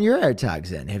you gotten your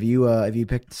AirTags in? Have you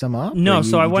picked some up? No,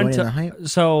 so I went to.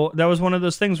 So that was one of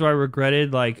those things where I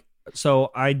regretted. Like,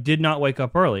 so I did not wake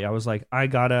up early. I was like,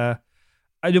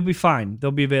 it'll be fine.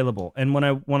 They'll be available. And when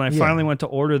I finally went to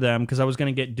order them, because I was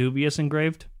going to get Dubious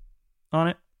engraved on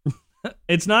it.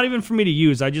 It's not even for me to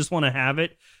use. I just want to have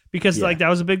it because like that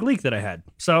was a big leak that I had.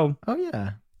 So. Oh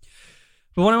yeah.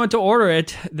 But when I went to order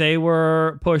it, they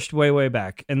were pushed way, way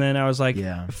back. And then I was like,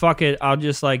 fuck it. I'll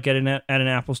just like get it at an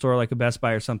Apple store, like a Best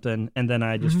Buy or something. And then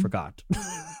I just forgot.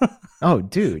 Oh,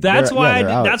 dude. That's why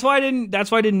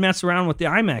I didn't mess around with the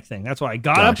iMac thing. That's why I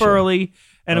got up early.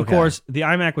 And of course, the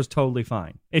iMac was totally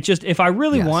fine. It's just, if I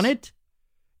really want it,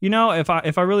 if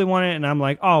I really want it and I'm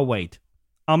like, oh, wait,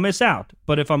 I'll miss out.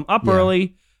 But if I'm up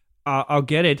early, I'll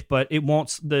get it, but it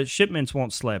won't. The shipments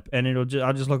won't slip, and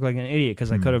I'll just look like an idiot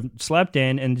because I could have slept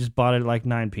in and just bought it at like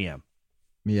 9 p.m.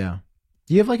 Yeah.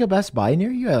 Do you have like a Best Buy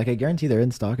near you? Like I guarantee they're in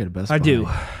stock at a Best Buy. I do.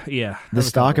 Yeah. The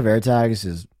stock of AirTags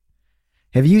is.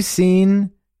 Have you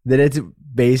seen that it's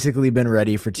basically been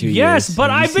ready for 2 years? Yes, but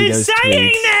I've been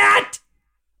saying that.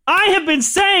 I have been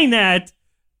saying that.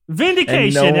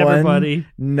 Vindication, everybody.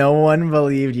 No one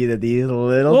believed you that these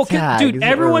little tags. Dude,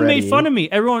 everyone made fun of me.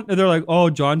 They're like, "Oh,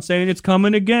 John's saying it's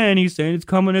coming again. He's saying it's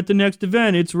coming at the next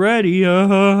event. It's ready."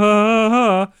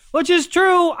 Which is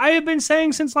true. I have been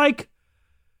saying since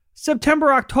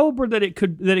September, October that it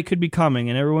could be coming,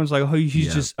 and everyone's like, "Oh,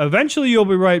 he's just eventually you'll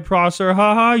be right, Prosser."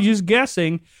 Haha, just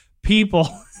guessing. People,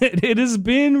 it has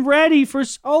been ready for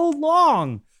so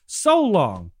long.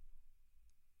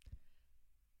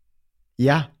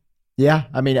 Yeah.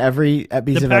 I mean, every piece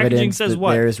The of packaging evidence says that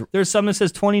what? there's Some that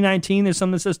says 2019. There's some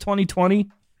that says 2020.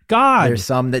 God, there's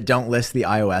some that don't list the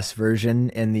iOS version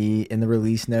in the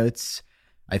release notes.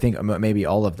 I think maybe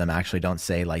all of them actually don't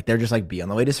say, like, they're just like, be on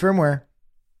the latest firmware,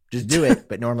 just do it.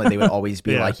 But normally they would always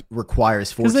be like,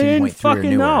 requires 14.3 or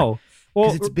newer. Know.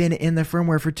 Because it's been in the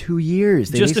firmware for 2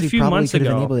 years. They just a few probably months could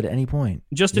have ago, enabled it at any point.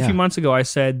 Just a few months ago, I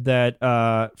said that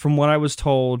from what I was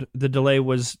told, the delay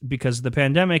was because of the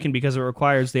pandemic and because it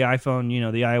requires the iPhone,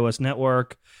 the iOS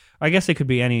network. I guess it could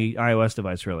be any iOS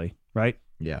device, really, right?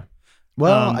 Yeah.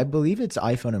 Well, I believe it's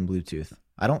iPhone and Bluetooth.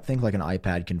 I don't think like an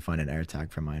iPad can find an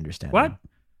AirTag, from my understanding. What?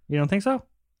 You don't think so?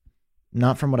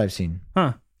 Not from what I've seen.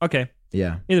 Huh. Okay.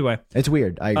 Yeah. Either way, it's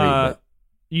weird. I agree.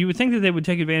 You would think that they would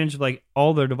take advantage of like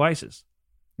all their devices.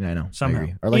 Yeah, I know. Somehow. I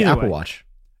agree. Or like Either Apple way. Watch.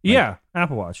 Yeah,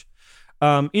 Apple Watch.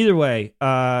 Either way,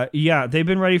 they've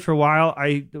been ready for a while.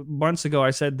 Months ago,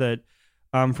 I said that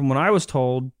from what I was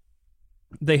told,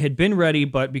 they had been ready,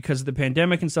 but because of the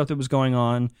pandemic and stuff that was going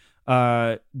on,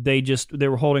 they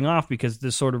were holding off because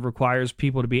this sort of requires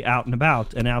people to be out and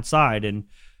about and outside. And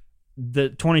the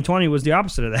 2020 was the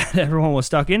opposite of that. Everyone was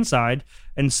stuck inside,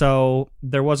 and so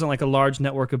there wasn't like a large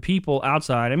network of people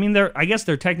outside. I mean, I guess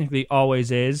there technically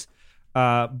always is,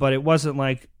 but it wasn't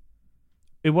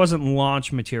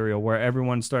launch material where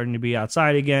everyone's starting to be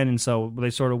outside again. And so they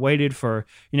sort of waited for,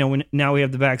 now we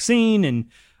have the vaccine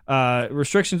and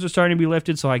restrictions are starting to be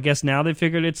lifted. So I guess now they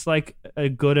figured it's like a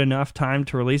good enough time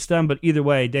to release them. But either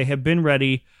way, they have been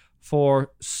ready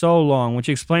for so long, which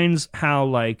explains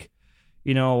how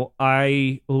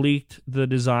I leaked the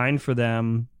design for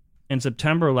them in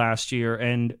September last year,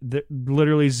 and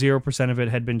literally 0% of it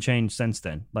had been changed since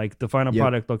then. Like the final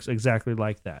product looks exactly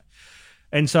like that.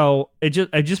 And so it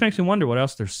just makes me wonder what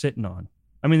else they're sitting on.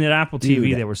 I mean, that Apple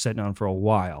TV they were sitting on for a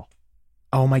while.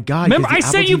 Oh my God. Remember, I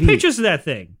sent you pictures of that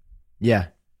thing. Yeah.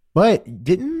 But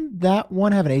didn't that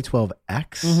one have an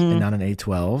A12X and not an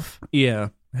A12? Yeah.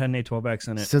 It had an A12X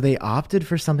in it. So they opted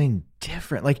for something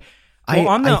different. Like,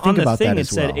 on the thing, it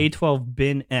said A12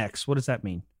 bin X. What does that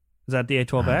mean? Is that the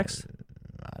A12X?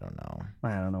 I don't know.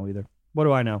 I don't know either. What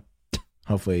do I know?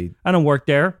 Hopefully. I don't work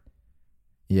there.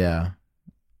 Yeah.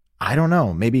 I don't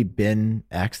know. Maybe bin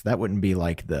X. That wouldn't be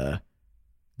like the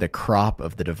crop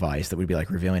of the device that would be like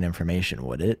revealing information,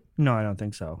 would it? No, I don't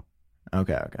think so.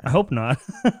 Okay. I hope not.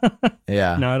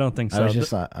 Yeah. No, I don't think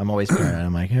so. I'm always paranoid.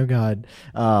 I'm like, oh God.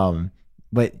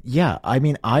 But yeah, I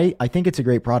mean, I think it's a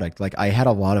great product. Like, I had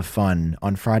a lot of fun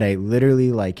on Friday.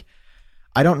 Literally, like,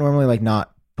 I don't normally like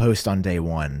not post on day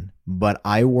one, but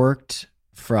I worked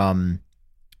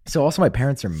so also my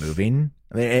parents are moving.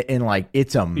 And like,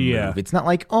 it's a move. Yeah. It's not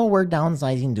like, oh, we're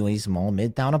downsizing to a small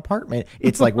midtown apartment.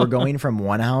 It's like we're going from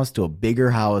one house to a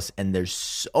bigger house, and there's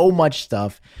so much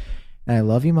stuff. And I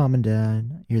love you, Mom and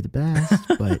Dad. You're the best,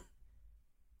 but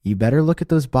you better look at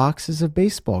those boxes of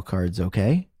baseball cards,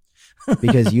 okay?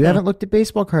 Because you haven't looked at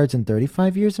baseball cards in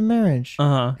 35 years of marriage.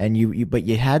 And but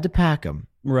you had to pack them.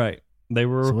 Right. They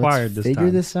were required this time.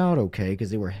 Figure this out, okay? Because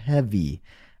they were heavy.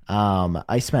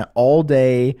 I spent all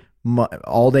day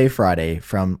Friday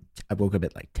I woke up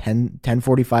at like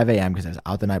 10:45 a.m. because I was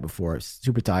out the night before. I was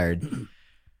super tired.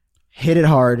 Hit it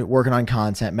hard, working on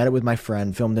content, met it with my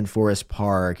friend, filmed in Forest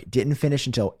Park, didn't finish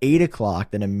until 8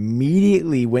 o'clock, then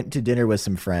immediately went to dinner with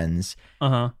some friends.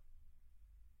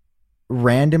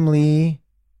 Randomly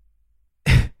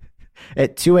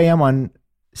at 2 a.m. on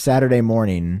Saturday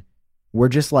morning, we're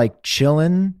just like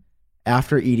chilling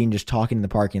after eating, just talking in the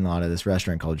parking lot of this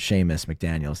restaurant called Seamus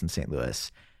McDaniel's in St.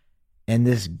 Louis. And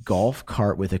this golf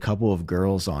cart with a couple of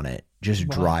girls on it just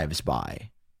drives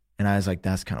by. And I was like,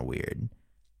 that's kind of weird.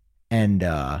 And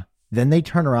then they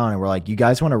turn around and we're like, you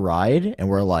guys want to ride? And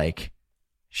we're like,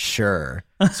 sure.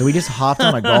 So we just hopped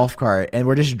on a golf cart and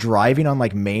we're just driving on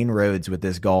like main roads with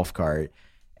this golf cart.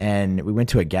 And we went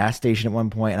to a gas station at one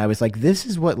point, and I was like, this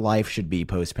is what life should be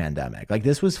post-pandemic. Like,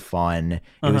 this was fun.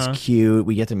 It was cute.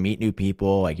 We get to meet new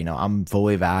people. Like, I'm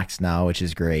fully vaxxed now, which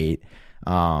is great.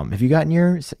 Have you gotten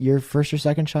your first or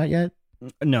second shot yet?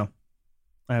 No,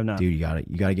 I have not. Dude, you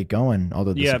gotta get going.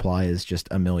 Although the supply is just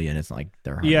 1 million. It's like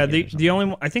they're the only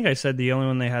one, I think I said the only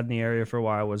one they had in the area for a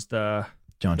while was the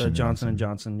Johnson &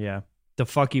 Johnson. Yeah, the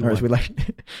fucky one. We like.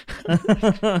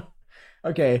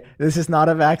 Okay, this is not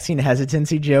a vaccine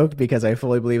hesitancy joke because I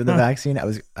fully believe in the vaccine. I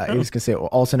was gonna say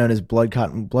also known as blood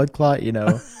clot.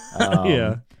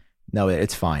 Yeah. No,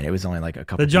 it's fine. It was only like a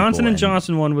couple. The Johnson people and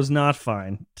Johnson one was not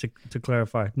fine. To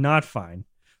clarify, not fine.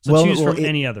 So Well, choose well, from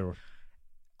any other.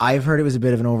 I've heard it was a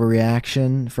bit of an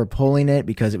overreaction for pulling it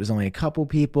because it was only a couple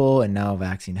people, and now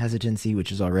vaccine hesitancy,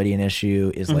 which is already an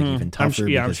issue, is like even tougher.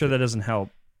 I'm sure that doesn't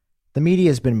help. The media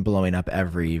has been blowing up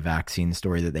every vaccine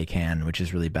story that they can, which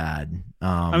is really bad.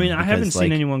 I mean, I haven't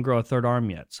seen anyone grow a third arm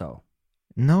yet, so.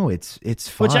 No, it's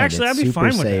fine. Which actually, it's I'd be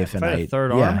fine with that. safe, If I had a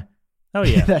third yeah. arm. Oh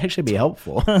yeah, that'd actually be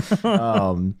helpful.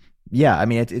 Yeah, I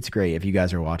mean, it's great if you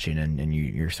guys are watching and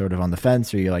you're sort of on the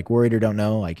fence or you're like worried or don't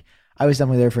know. Like, I was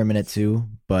definitely there for a minute too,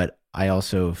 but I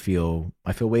also feel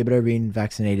way better being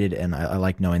vaccinated, and I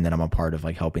like knowing that I'm a part of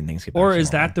like helping things get back or to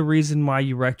is normal. that the reason why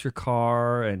you wrecked your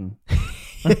car and?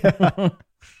 I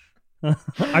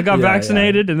got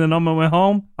vaccinated, and then on my way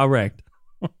home, I wrecked.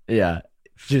 Yeah,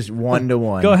 just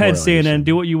 1-to-1. Go ahead, correlation. CNN.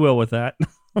 Do what you will with that.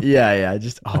 Yeah.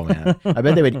 Just oh man, I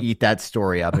bet they would eat that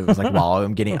story up. It was like while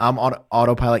I'm on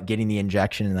autopilot getting the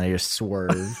injection, and then I just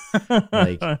swerve.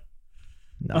 Like, no,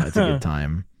 it's a good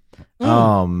time.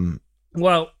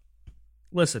 Well,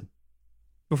 listen.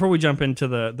 Before we jump into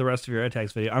the rest of your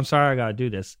AirTags video, I'm sorry I gotta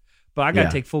do this, but I gotta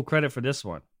take full credit for this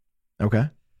one. Okay.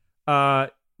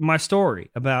 My story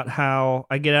about how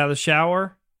I get out of the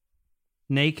shower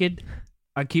naked,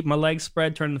 I keep my legs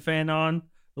spread, turn the fan on,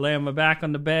 lay on my back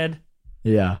on the bed,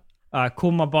 Yeah.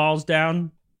 cool my balls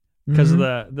down because of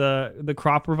the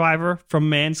crop reviver from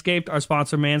Manscaped, our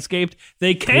sponsor Manscaped.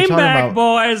 They came back,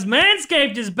 boys.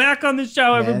 Manscaped is back on the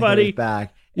show, everybody.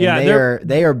 Back. And Yeah,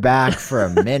 they are back for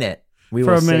a minute. We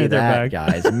For will a minute, say they're that,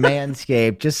 back. guys.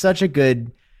 Manscaped, just such a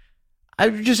good,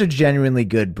 just a genuinely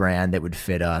good brand that would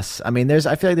fit us. I mean, I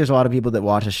feel like there's a lot of people that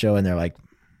watch a show and they're like,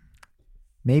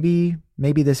 maybe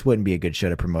this wouldn't be a good show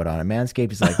to promote on. And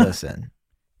Manscaped is like, listen,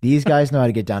 these guys know how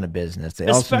to get down to business. They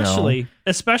also know,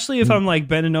 especially if I'm like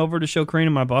bending over to show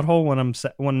Karina my butthole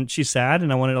when she's sad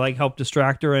and I want to like help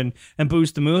distract her and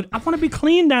boost the mood. I want to be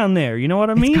clean down there. You know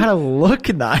what I mean? it's gotta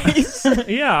look nice.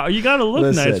 Yeah, you got to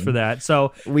look nice Listen, for that.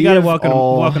 So we you got to have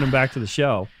welcome them back to the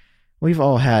show. We've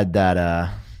all had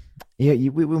that.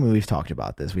 We've talked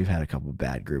about this. We've had a couple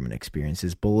bad grooming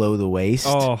experiences below the waist.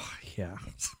 Oh yeah.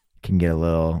 Can get a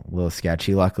little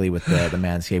sketchy. Luckily, with the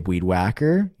Manscaped Weed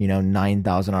Whacker,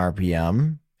 9,000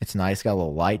 RPM. It's nice. Got a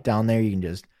little light down there. You can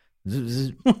just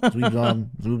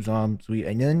zoobs on, sweet.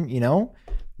 And then,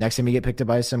 next time you get picked up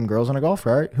by some girls on a golf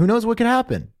cart, who knows what could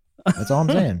happen? That's all I'm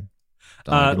saying.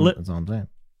 That's all I'm saying.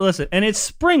 Listen, and it's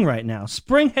spring right now.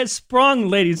 Spring has sprung,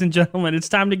 ladies and gentlemen. It's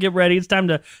time to get ready. It's time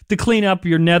to clean up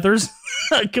your nethers.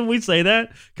 Can we say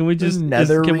that? Can we just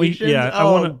nether can regions? we?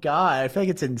 Yeah, God, I feel like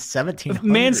it's in 1700.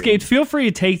 Manscaped. Feel free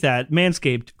to take that.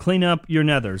 Manscaped, clean up your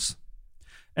nethers.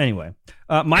 Anyway,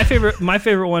 my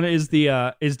favorite one is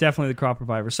definitely the crop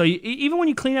reviver. So even when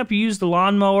you clean up, you use the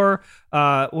lawnmower.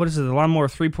 What is it? The lawnmower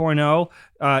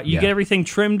 3.0. You get everything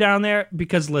trimmed down there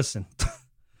because listen.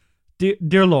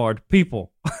 Dear Lord,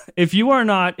 people, if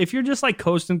you're just like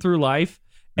coasting through life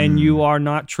and you are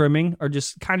not trimming or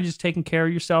just kind of just taking care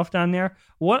of yourself down there,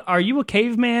 what are you, a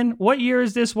caveman? What year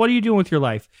is this? What are you doing with your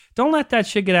life? Don't let that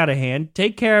shit get out of hand.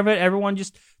 Take care of it. Everyone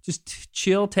just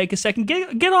chill, take a second,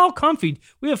 get all comfy.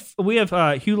 We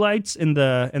have hue lights in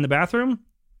the bathroom.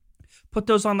 Put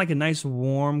those on like a nice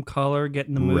warm color, get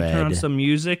in the mood, Red. turn on some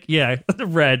music. Yeah,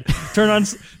 red. Turn on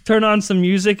some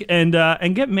music and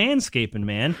get manscaping,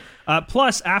 man.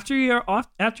 Plus, after you're all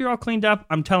cleaned up,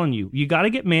 I'm telling you, you got to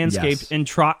get Manscaped and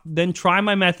try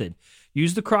my method.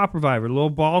 Use the crop reviver, little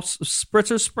ball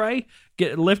spritzer spray.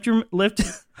 Lift your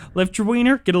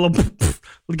wiener, get a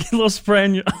little spray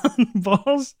on your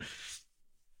balls.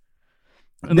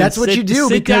 And that's what you do.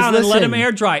 Sit because down listen, and let them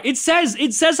air dry. It says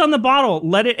on the bottle,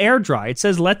 let it air dry. It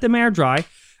says let them air dry.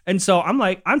 And so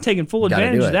I'm taking full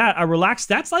advantage of that. I relax.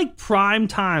 That's like prime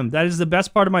time. That is the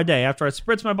best part of my day. After I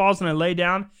spritz my balls and I lay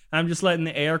down, I'm just letting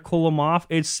the air cool them off.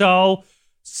 It's so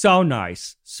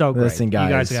nice. So great. Listen,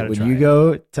 guys, when you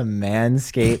go to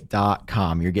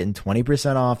manscaped.com, you're getting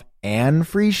 20% off and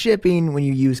free shipping when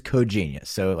you use code GENIUS.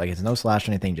 So like it's no slash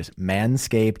or anything, just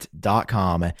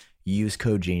manscaped.com. Use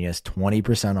code GENIUS,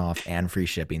 20% off and free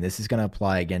shipping. This is going to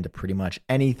apply again to pretty much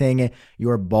anything.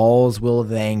 Your balls will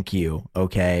thank you,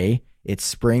 okay? It's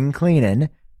spring cleaning.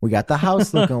 We got the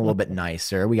house looking a little bit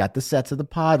nicer. We got the sets of the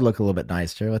pod look a little bit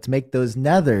nicer. Let's make those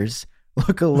nethers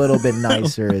look a little bit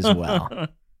nicer as well.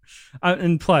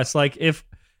 And plus, like it's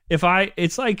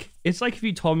like if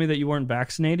you told me that you weren't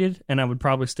vaccinated and I would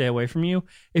probably stay away from you.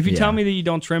 If you tell me that you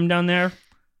don't trim down there,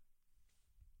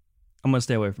 I'm going to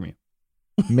stay away from you.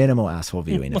 Minimal asshole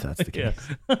viewing, if that's the case.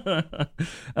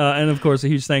 And of course, a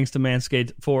huge thanks to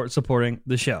Manscaped for supporting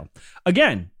the show.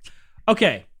 Again,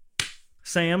 okay,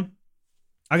 Sam,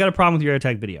 I got a problem with your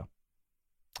AirTag video.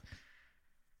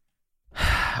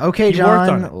 Okay,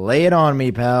 John, lay it on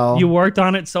me, pal. You worked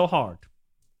on it so hard.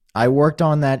 I worked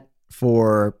on that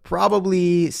for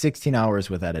probably 16 hours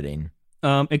with editing.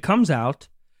 It comes out,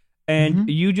 and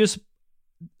you just...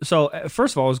 So,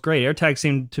 first of all, it was great. AirTag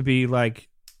seemed to be, like,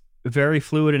 very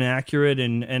fluid and accurate,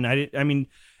 and I mean,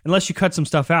 unless you cut some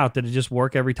stuff out, did it just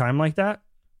work every time like that?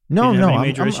 No,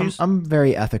 I'm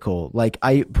very ethical. Like,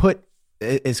 I put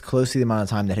as close to the amount of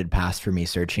time that had passed for me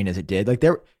searching as it did. Like,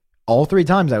 all 3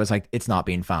 times I was like, it's not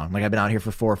being found. Like, I've been out here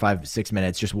for 4 or 5, 6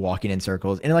 minutes just walking in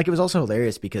circles. And like, it was also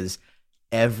hilarious because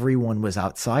everyone was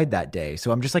outside that day.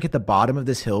 So I'm just like at the bottom of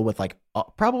this hill with like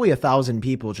probably 1,000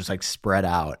 people just like spread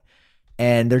out.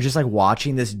 And they're just like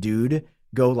watching this dude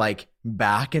go like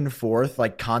back and forth,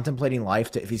 like contemplating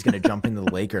life to if he's going to jump into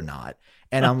the lake or not.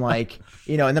 And I'm like,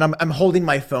 and then I'm holding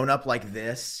my phone up like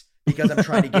this because I'm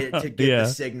trying to get it to get the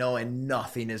signal and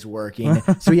nothing is working.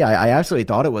 So yeah, I absolutely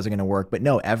thought it wasn't going to work, but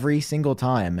no, every single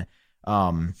time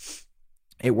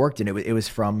it worked, and it was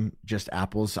from just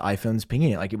Apple's iPhones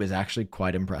pinging it. Like, it was actually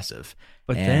quite impressive.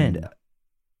 But then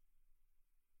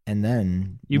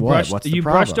you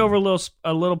brushed over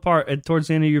a little part towards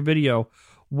the end of your video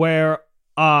where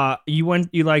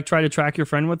you like tried to track your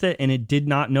friend with it and it did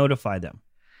not notify them.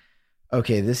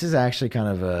 Okay, this is actually kind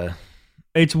of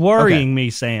it's worrying me,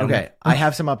 Sam. Okay, I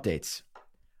have some updates.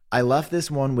 I left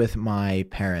this one with my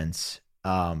parents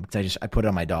because I put it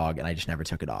on my dog and I just never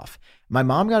took it off. My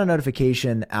mom got a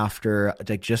notification after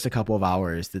like just a couple of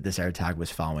hours that this AirTag was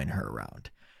following her around.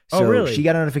 So really? She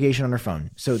got a notification on her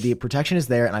phone. So the protection is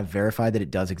there, and I verified that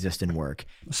it does exist and work.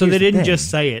 So they didn't just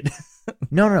say it.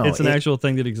 No. It's an actual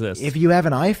thing that exists. If you have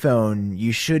an iPhone,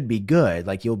 you should be good.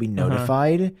 Like, you'll be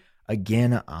notified.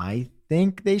 Again, I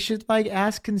think they should like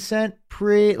ask consent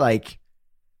like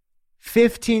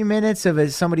 15 minutes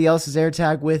of somebody else's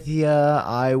AirTag with you.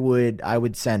 I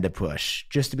would send a push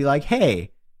just to be like,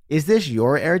 hey, is this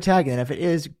your AirTag? And if it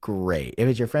is, great. If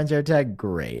it's your friend's AirTag,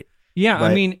 great.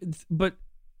 Yeah, but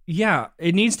yeah,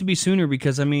 it needs to be sooner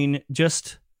because, I mean,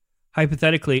 just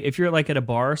hypothetically, if you're like at a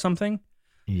bar or something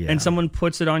and someone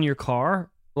puts it on your car,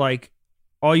 like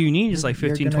all you need is like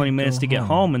 15, 20 minutes to get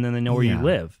home and then they know where you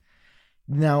live.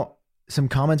 Now, some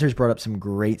commenters brought up some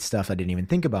great stuff I didn't even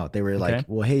think about. They were like,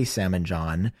 well, hey, Sam and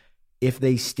John, if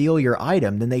they steal your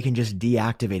item, then they can just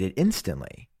deactivate it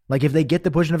instantly. Like, if they get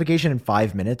the push notification in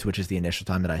 5 minutes, which is the initial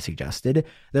time that I suggested,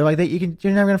 they're like,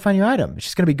 you're never going to find your item. It's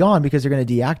just going to be gone because they're going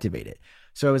to deactivate it.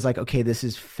 So I was like, okay, this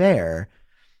is fair.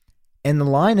 And the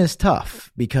line is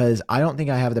tough because I don't think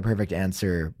I have the perfect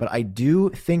answer, but I do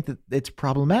think that it's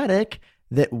problematic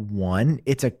that, one,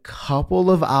 it's a couple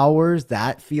of hours.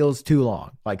 That feels too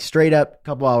long. Like, straight up,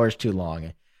 couple hours too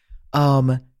long.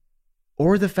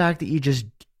 Or the fact that you just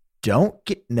don't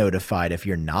get notified if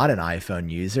you're not an iPhone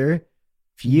user.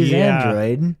 If you use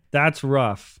Android, that's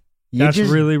rough. That's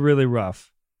really, really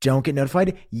rough. Don't get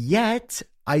notified. Yet,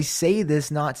 I say this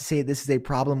not to say this is a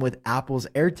problem with Apple's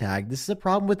AirTag. This is a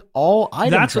problem with all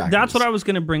item trackers. That's what I was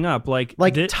going to bring up. Like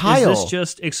Tile. Is this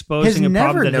just exposing a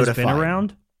problem that has been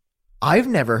around? I've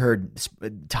never heard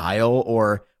Tile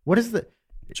or what is the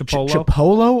Chipolo?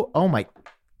 Chipolo? Oh my,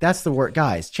 that's the word.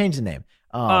 Guys, change the name.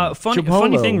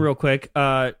 Funny thing, real quick.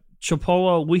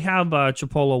 Chipolo. We have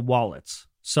Chipolo wallets.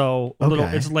 So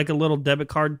it's like a little debit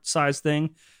card size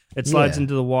thing. It slides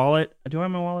into the wallet. Do I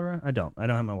have my wallet around? I don't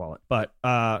have my wallet. But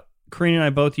Karina and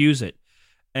I both use it.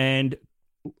 And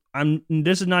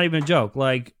this is not even a joke.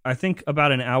 Like, I think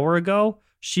about an hour ago,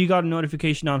 she got a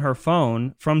notification on her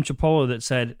phone from Chipolo that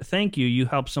said, thank you, you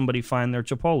helped somebody find their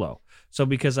Chipolo. So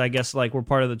because I guess like we're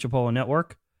part of the Chipolo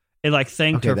network, it like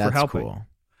thanked her for helping. Cool.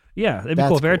 Yeah, it'd be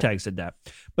cool if AirTags did that.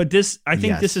 But I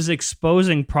think this is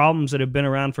exposing problems that have been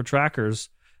around for trackers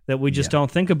that we just don't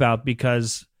think about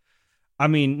because, I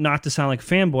mean, not to sound like a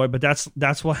fanboy, but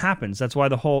that's what happens. That's why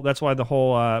the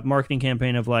whole marketing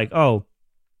campaign of like, oh,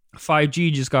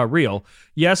 5G just got real.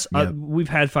 Yes, we've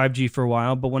had 5G for a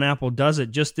while, but when Apple does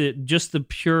it, just the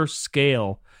pure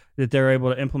scale that they're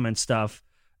able to implement stuff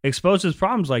exposes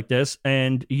problems like this.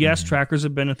 And yes, trackers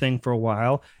have been a thing for a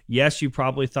while. Yes, you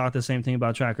probably thought the same thing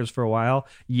about trackers for a while.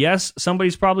 Yes,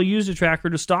 somebody's probably used a tracker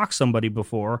to stalk somebody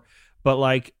before, but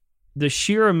like the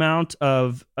sheer amount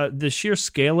of the sheer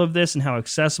scale of this and how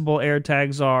accessible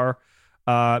AirTags are,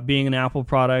 being an Apple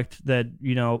product that,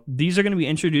 these are going to be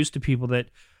introduced to people that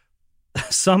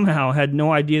somehow had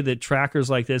no idea that trackers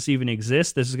like this even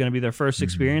exist. This is going to be their first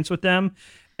experience with them.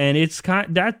 And it's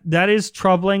that is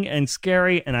troubling and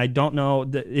scary. And I don't know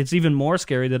it's even more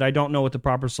scary that I don't know what the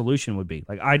proper solution would be.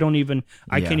 Like, I can't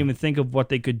even think of what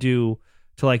they could do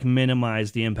to like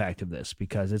minimize the impact of this,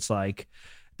 because it's like,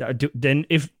 then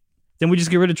if then we just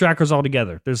get rid of trackers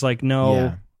altogether. There's like no.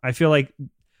 Yeah. I feel like,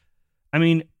 I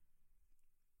mean,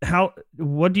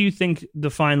 what do you think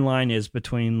the fine line is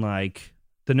between like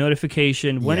the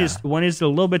notification? When is it a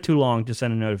little bit too long to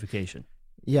send a notification?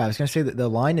 Yeah, I was going to say that the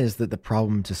line is that the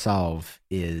problem to solve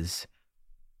is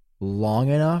long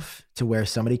enough to where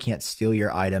somebody can't steal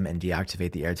your item and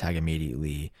deactivate the AirTag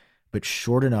immediately, but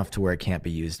short enough to where it can't be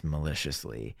used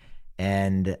maliciously.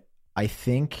 And I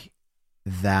think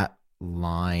that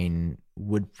line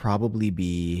would probably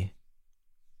be,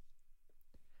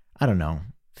 I don't know,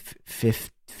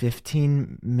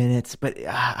 15 minutes. But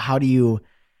how do you,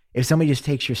 if somebody just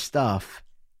takes Yeah.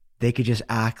 they could just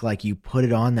act like you put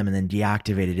it on them and then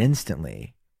deactivate it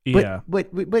instantly. But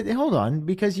hold on,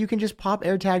 because you can just pop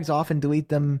AirTags off and delete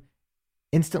them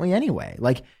instantly anyway.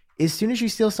 Like, as soon as you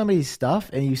steal somebody's stuff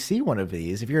and you see one of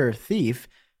these, if you're a thief,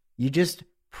 you just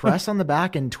press on the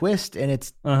back and twist, and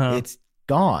it's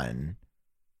gone.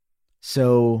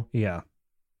 So yeah,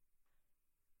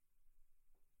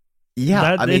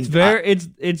 I mean,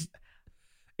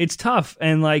 it's tough,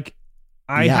 and like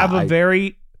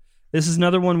this is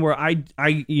another one where I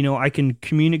can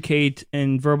communicate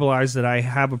and verbalize that I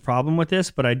have a problem with this,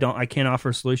 but I can't offer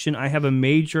a solution. I have a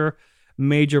major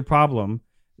problem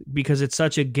because it's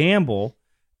such a gamble.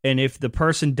 And if the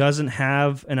person doesn't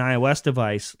have an iOS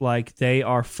device, like, they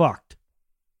are fucked.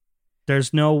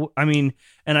 There's no, and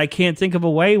I can't think of a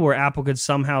way where Apple could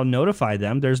somehow notify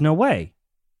them. There's no way.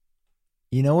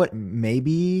 You know what?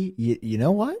 Maybe, you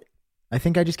know what? I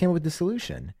think I just came up with the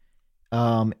solution.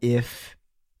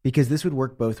 Because this would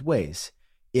work both ways.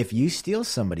 If you steal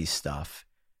somebody's stuff,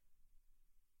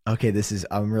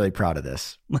 I'm really proud of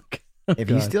this. If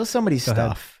you steal somebody's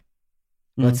stuff,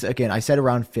 I said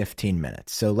around 15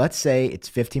 minutes. So let's say it's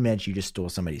 15 minutes, you just stole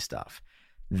somebody's stuff.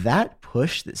 That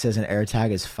push that says an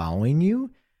AirTag is following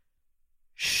you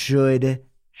should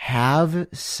have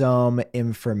some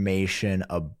information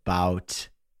about,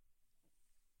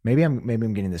 maybe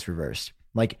I'm getting this reversed.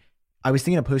 Like, I was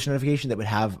thinking a push notification that would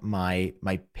have my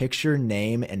picture,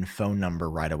 name, and phone number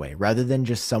right away, rather than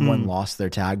just someone lost their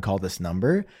tag, call this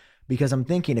number. Because I'm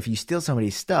thinking, if you steal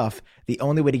somebody's stuff, the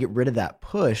only way to get rid of that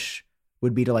push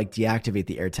would be to like deactivate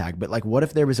the AirTag. But like, what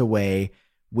if there was a way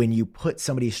when you put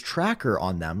somebody's tracker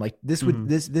on them? Like, this would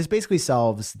this basically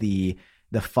solves the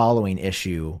following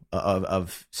issue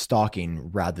of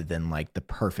stalking rather than like the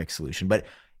perfect solution. But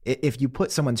if you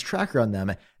put someone's tracker on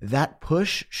them, that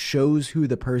push shows who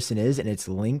the person is, and it's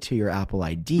linked to your Apple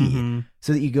ID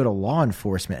so that you go to law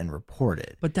enforcement and report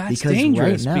it. But that's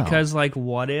dangerous right now, because, like,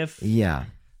 what if? Yeah.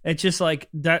 It's just like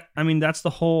that. That's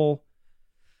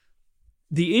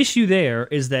the issue there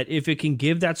is that if it can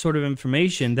give that sort of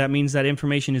information, that means that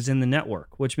information is in the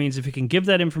network, which means if it can give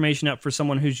that information up for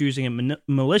someone who's using it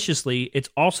maliciously, it's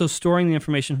also storing the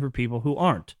information for people who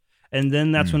aren't. And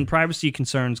then that's when privacy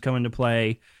concerns come into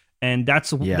play, and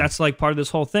that's like part of this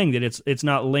whole thing, that it's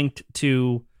not linked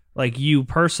to like you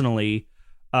personally.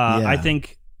 I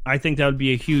think that would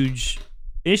be a huge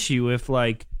issue if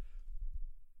that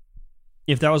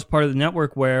was part of the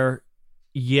network where,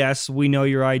 yes, we know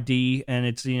your ID and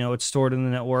it's stored in the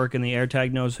network and the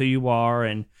AirTag knows who you are,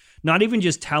 and not even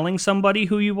just telling somebody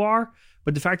who you are,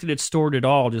 but the fact that it's stored at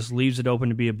all just leaves it open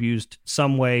to be abused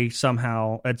some way,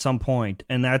 somehow, at some point.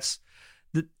 And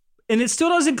and it still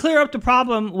doesn't clear up the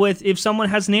problem with if someone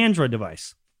has an Android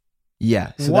device.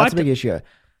 Yeah, so that's a big issue.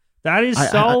 That is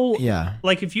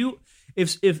like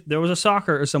if there was a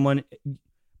soccer or someone,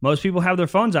 most people have their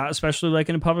phones out, especially like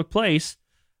in a public place.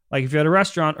 Like if you're at a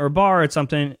restaurant or a bar or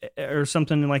something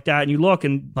like that, and you look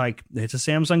and like it's a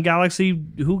Samsung Galaxy,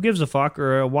 who gives a fuck,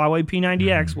 or a Huawei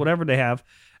P90X, whatever they have.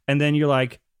 And then you're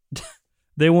like,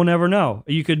 they will never know.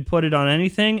 You could put it on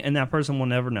anything and that person will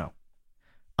never know.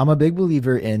 I'm a big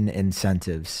believer in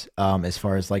incentives as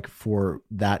far as like for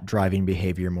that driving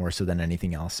behavior more so than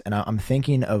anything else. And I'm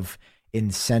thinking of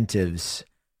incentives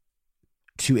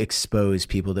to expose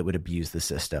people that would abuse the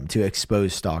system, to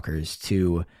expose stalkers,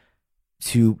 to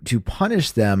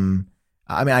punish them.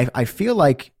 I feel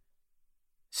like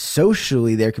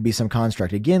socially there could be some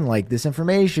construct. Again, like this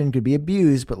information could be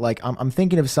abused, but like I'm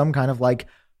thinking of some kind of like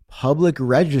public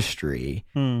registry.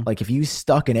 Like if you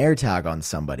stuck an AirTag on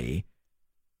somebody,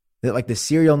 that like the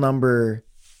serial number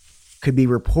could be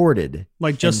reported.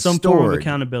 Like just some stored. form of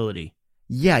accountability.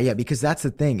 Yeah, because that's the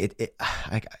thing.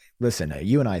 Listen,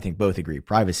 you and I think both agree,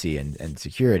 privacy and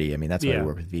security. I mean, that's why we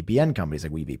work with VPN companies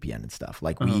like WeVPN and stuff.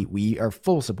 Like we are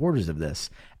full supporters of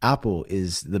this. Apple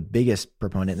is the biggest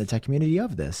proponent in the tech community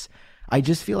of this. I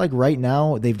just feel like right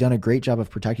now they've done a great job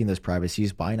of protecting those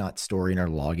privacies by not storing or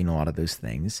logging a lot of those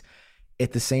things.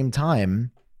 At the same time,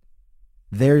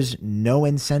 there's no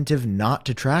incentive not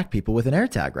to track people with an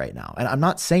AirTag right now. And I'm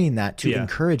not saying that to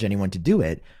encourage anyone to do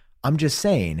it. I'm just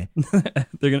saying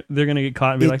they're gonna get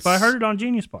caught and be like, "But I heard it on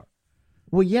Genius Bar."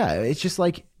 Well, yeah, it's just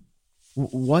like,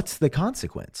 what's the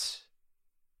consequence?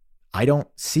 I don't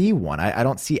see one. I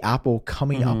don't see Apple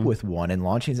coming up with one and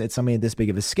launching it at something at this big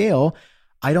of a scale.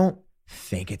 I don't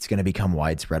think it's going to become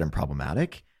widespread and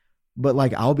problematic. But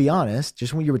like, I'll be honest,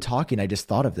 just when you were talking, I just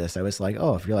thought of this. I was like,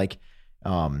 oh, if you're like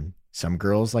some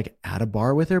girls like at a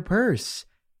bar with her purse,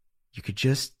 you could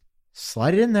just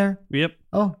slide it in there. Yep.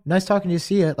 Oh, nice talking to you.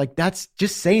 See ya. Like, that's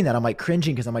just saying that. I'm like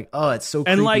cringing because I'm like, oh, it's so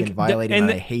creepy and violating,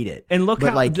 and I hate it. And look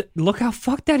how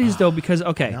fucked that is though, because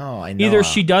okay, no, I know. Either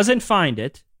she doesn't find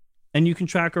it, and you can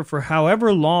track her for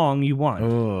however long you want.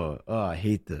 Oh, I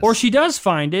hate this. Or she does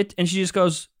find it, and she just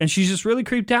goes, and she's just really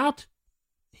creeped out.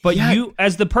 But you,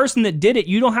 as the person that did it,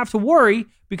 you don't have to worry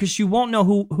because she won't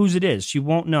know whose it is. She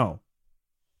won't know.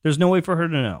 There's no way for her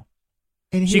to know.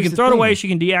 And she can throw it away, she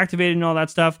can deactivate it and all that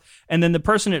stuff. And then the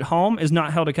person at home is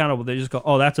not held accountable. They just go,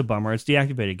 oh, that's a bummer. It's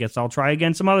deactivated. Guess I'll try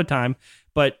again some other time.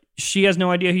 But she has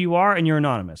no idea who you are, and you're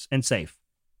anonymous and safe.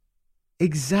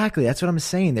 Exactly. That's what I'm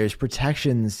saying. There's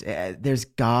protections. There's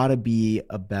got to be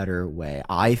a better way.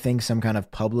 I think some kind of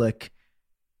public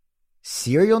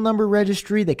serial number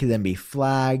registry that could then be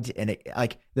flagged. And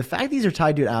like the fact these are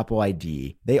tied to an Apple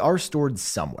ID, they are stored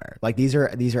somewhere. Like these are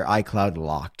iCloud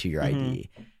locked to your ID.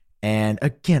 And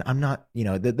again, I'm not,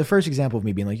 the first example of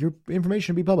me being like, your information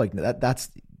should be public. That's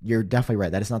you're definitely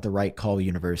right. That is not the right call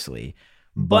universally.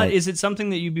 But is it something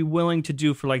that you'd be willing to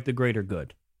do for like the greater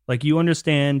good? Like you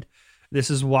understand this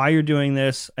is why you're doing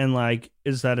this. And like,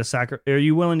 is that are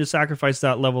you willing to sacrifice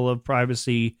that level of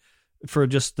privacy for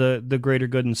just the greater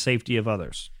good and safety of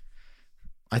others?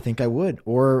 I think I would.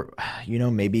 Or,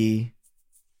 maybe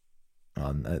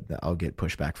I'll get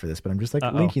pushback for this, but I'm just like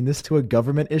linking this to a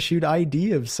government issued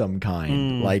ID of some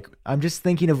kind. Like I'm just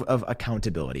thinking of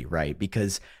accountability, right?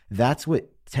 Because that's what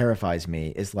terrifies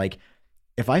me is like,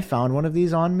 if I found one of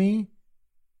these on me,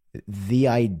 the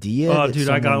idea that dude,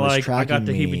 I got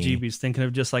the me heebie-jeebies thinking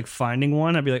of just like finding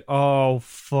one. I'd be like, oh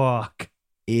fuck,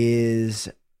 is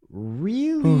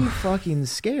really fucking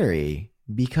scary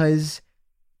because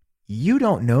you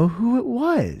don't know who it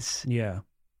was. Yeah.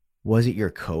 Was it your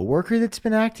coworker that's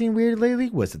been acting weird lately?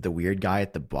 Was it the weird guy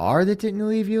at the bar that didn't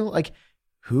leave you? Like,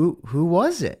 who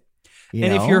was it?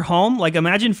 If you're home, like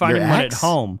imagine finding one at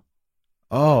home.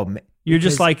 Oh, man. You're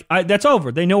just like, that's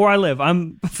over. They know where I live.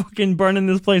 I'm fucking burning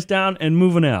this place down and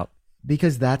moving out.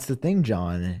 Because that's the thing,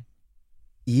 John.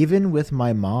 Even with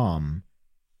my mom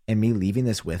and me leaving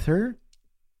this with her,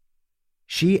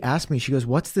 she asked me, she goes,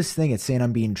 what's this thing? It's saying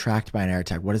I'm being tracked by an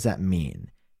AirTag. What does that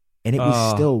mean? And it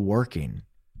was still working.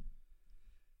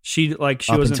 She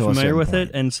wasn't familiar with it.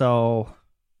 And so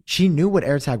she knew what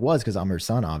AirTag was because I'm her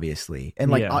son, obviously. And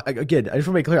like, again, I just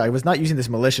want to make clear, I was not using this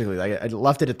maliciously. Like, I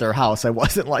left it at their house. I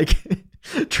wasn't like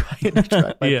trying to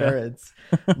track my parents.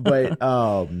 But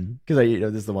because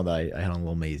this is the one that I had on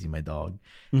Little Maisie, my dog.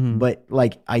 But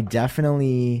like, I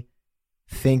definitely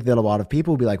think that a lot of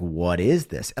people will be like, what is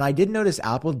this? And I did notice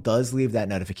Apple does leave that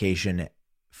notification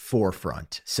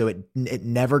forefront. So it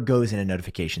never goes in a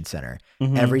notification center.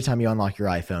 Every time you unlock your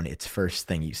iPhone, it's first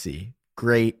thing you see.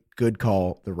 Great. Good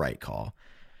call, the right call.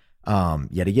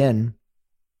 Yet again,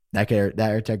 that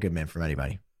AirTag good man from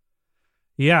anybody.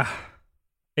 Yeah,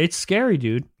 it's scary,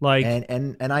 dude. Like,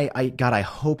 and I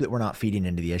hope that we're not feeding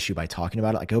into the issue by talking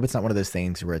about it. Like, I hope it's not one of those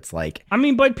things where it's like, I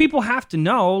mean, but people have to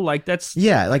know. Like, that's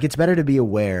like it's better to be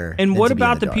aware. And what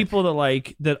about the people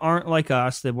that aren't like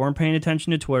us, that weren't paying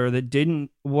attention to Twitter, that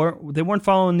weren't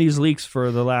following these leaks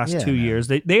for the last 2 years?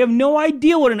 They have no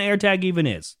idea what an AirTag even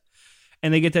is.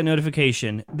 And they get that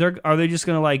notification. Are they just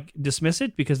going to like dismiss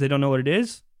it because they don't know what it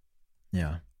is?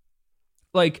 Yeah.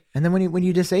 Like, and then when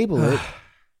you disable it,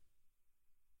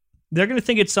 they're going to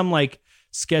think it's some like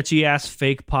sketchy ass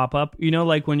fake pop up.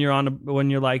 Like when you're on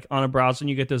a browser and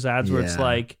you get those ads where it's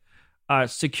like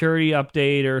security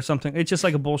update or something. It's just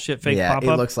like a bullshit fake pop up.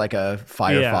 It looks like a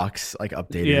Firefox like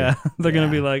update. Yeah. They're going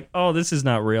to be like, oh, this is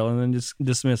not real, and then just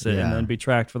dismiss it and then be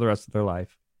tracked for the rest of their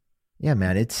life. Yeah,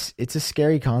 man, it's a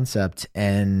scary concept,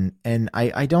 and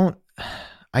I don't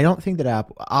think that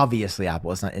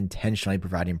Apple is not intentionally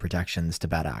providing protections to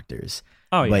bad actors.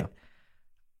 Oh yeah, but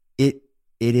it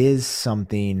is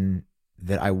something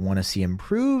that I want to see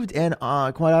improved, and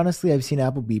quite honestly, I've seen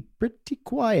Apple be pretty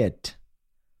quiet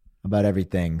about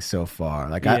everything so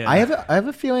far. Like I have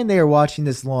a feeling they are watching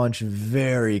this launch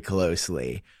very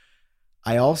closely.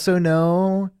 I also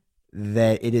know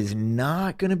that it is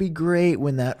not going to be great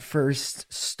when that first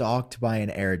stalked by an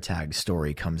AirTag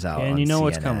story comes out. And you know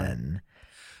what's coming.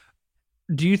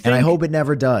 Do you think? And I hope it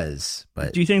never does.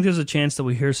 But Do you think there's a chance that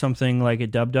we hear something like a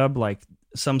dub, like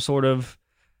some sort of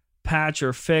patch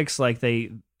or fix, like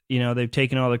they've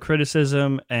taken all the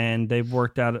criticism and they've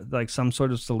worked out like some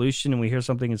sort of solution, and we hear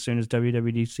something as soon as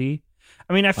WWDC?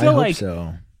 I mean, I feel hope like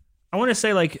so. I want to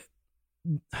say like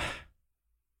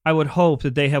I would hope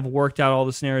that they have worked out all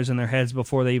the scenarios in their heads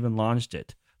before they even launched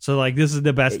it. So like this is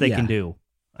the best they can do,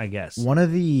 I guess. One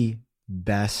of the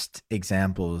best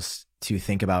examples to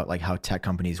think about like how tech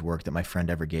companies work that my friend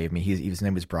ever gave me. His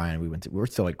name was Brian. We were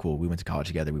still like cool. We went to college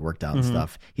together. We worked out and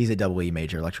stuff. He's a double E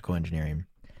major, electrical engineering.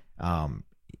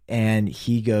 And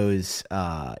he goes,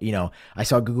 I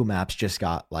saw Google Maps just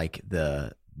got like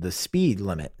the speed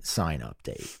limit sign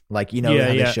update. Like, how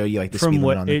they show you like the speed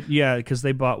limit on because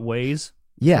they bought Waze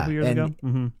a couple years ago.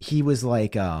 Mm-hmm. He was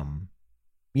like,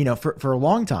 for a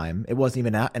long time, it wasn't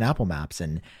even an Apple Maps.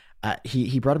 And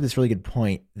he brought up this really good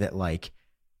point that like,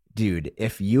 dude,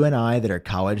 if you and I that are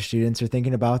college students are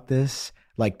thinking about this,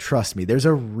 like, trust me, there's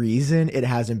a reason it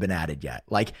hasn't been added yet.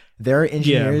 Like, there are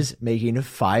engineers making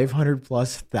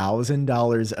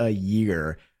 $500,000+ a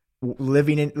year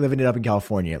living it up in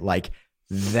California. Like,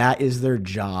 that is their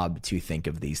job to think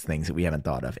of these things that we haven't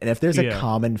thought of. And if there's a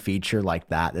common feature like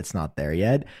that that's not there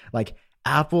yet, like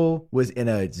Apple was in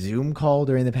a Zoom call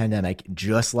during the pandemic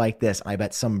just like this. I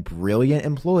bet some brilliant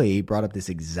employee brought up this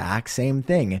exact same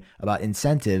thing about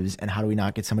incentives and how do we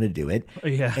not get someone to do it.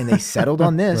 Yeah. And they settled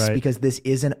on this Right. because this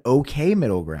is an okay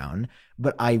middle ground.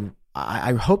 But I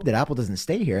hope that Apple doesn't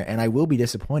stay here, and I will be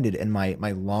disappointed, and my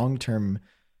long-term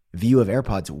view of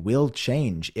AirPods will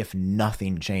change if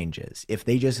nothing changes. If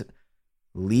they just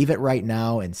leave it right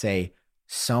now and say,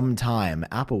 sometime,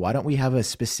 Apple, why don't we have a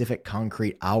specific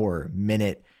concrete hour,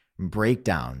 minute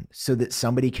breakdown so that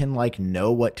somebody can like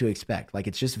know what to expect? Like,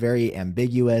 it's just very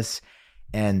ambiguous.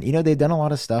 And, they've done a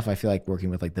lot of stuff. I feel like working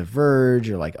with like The Verge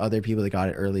or like other people that got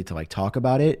it early to like talk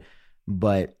about it,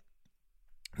 but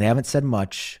they haven't said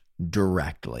much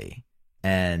directly.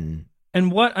 And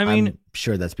what, I mean, I'm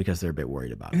sure that's because they're a bit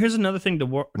worried about it. Here's another thing to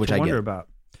wonder about.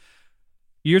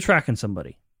 You're tracking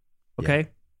somebody. Okay. Yeah.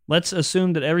 Let's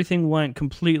assume that everything went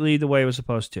completely the way it was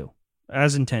supposed to,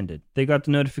 as intended. They got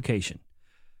the notification.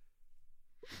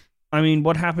 I mean,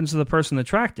 what happens to the person that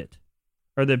tracked it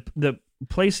or that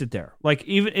placed it there? Like,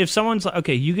 even if someone's like,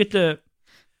 okay, you get the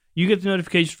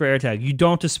notification for AirTag, you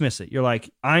don't dismiss it. You're like,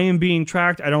 I am being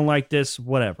tracked. I don't like this,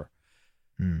 whatever.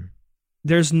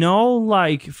 There's no,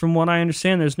 like, from what I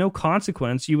understand, there's no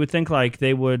consequence. You would think like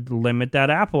they would limit that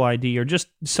Apple ID or just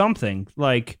something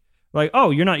like, oh,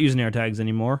 you're not using AirTags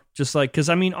anymore. Just like, because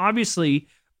I mean, obviously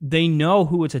they know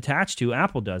who it's attached to.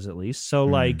 Apple does at least. So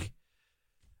like,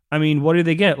 I mean, what do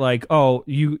they get? Like, oh,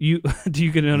 you do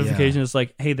you get a notification? Yeah. It's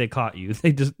like, hey, they caught you.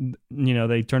 They just,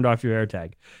 they turned off your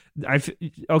AirTag.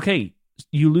 Okay,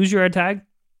 you lose your AirTag.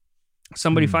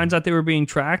 Somebody finds out they were being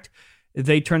tracked.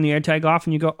 They turn the AirTag off,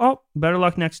 and you go, oh, better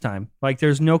luck next time. Like,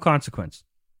 there's no consequence.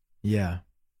 Yeah,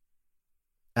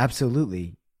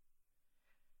 absolutely.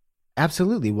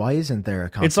 Absolutely. Why isn't there a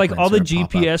consequence? It's like all the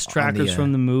GPS trackers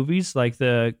from the movies, like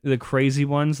the crazy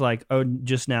ones, like, oh,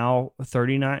 just now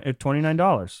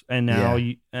 $29, and now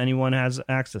anyone has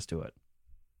access to it.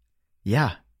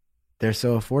 Yeah. They're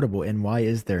so affordable. And why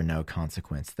is there no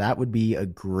consequence? That would be a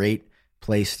great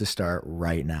place to start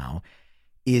right now,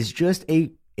 is just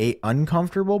a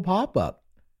uncomfortable pop-up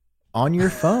on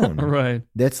your phone. Right.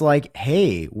 That's like,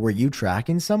 hey, were you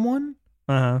tracking someone?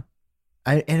 Uh-huh.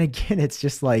 And again, it's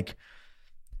just like,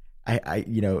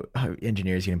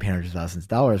 engineers getting paid hundreds of thousands of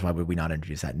dollars. Why would we not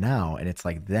introduce that now? And it's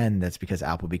like, then that's because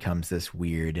Apple becomes this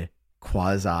weird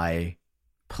quasi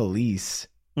police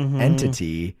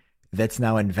entity that's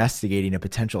now investigating a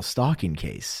potential stalking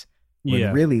case.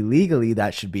 When really legally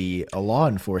that should be a law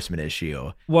enforcement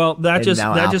issue. Well, that just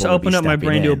opened up my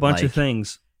brain to a bunch of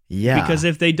things. Yeah. Because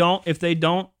if they don't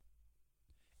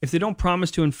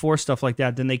promise to enforce stuff like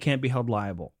that, then they can't be held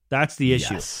liable. That's the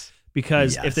issue. Yes.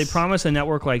 Because if they promise a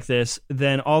network like this,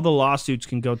 then all the lawsuits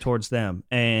can go towards them.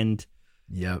 And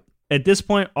at this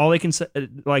point, all they can say,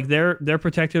 like, they're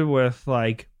protected with,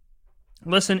 like,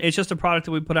 listen, it's just a product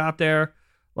that we put out there.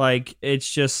 Like, it's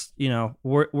just,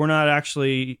 we're not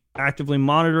actually actively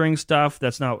monitoring stuff.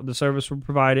 That's not the service we're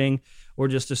providing. We're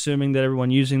just assuming that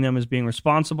everyone using them is being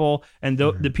responsible. And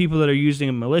the people that are using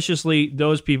them maliciously,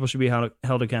 those people should be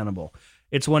held accountable.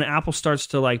 It's when Apple starts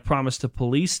to like promise to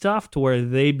police stuff to where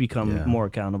they become more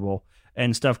accountable,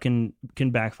 and stuff can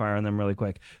backfire on them really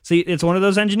quick. See, it's one of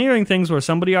those engineering things where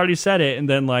somebody already said it, and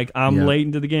then like I'm late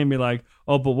into the game, be like,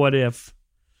 oh, but what if?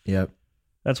 Yep.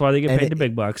 That's why they get paid the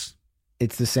big bucks.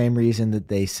 It's the same reason that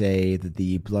they say that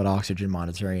the blood oxygen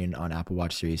monitoring on Apple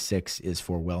Watch Series 6 is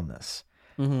for wellness.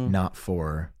 It's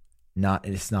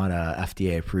not a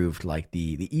FDA approved. Like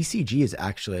the ECG is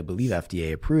actually, I believe,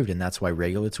 FDA approved, and that's why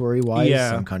regulatory wise,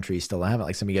 some countries still have it.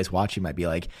 Like some of you guys watching might be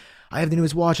like, I have the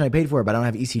newest watch and I paid for it, but I don't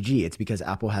have ECG. It's because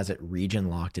Apple has it region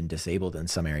locked and disabled in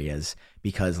some areas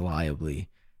because liably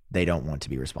they don't want to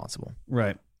be responsible.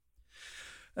 Right.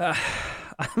 I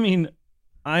mean,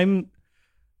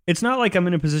 it's not like I'm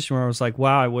in a position where I was like,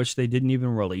 wow, I wish they didn't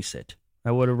even release it.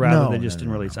 I would have rather they just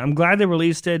didn't release it. I'm glad they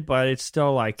released it, but it's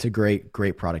still like, it's a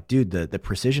great product, dude. The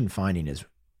precision finding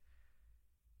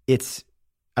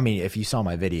I mean, if you saw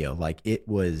my video, like it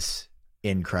was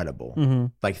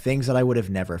incredible. Like things that I would have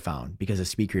never found because a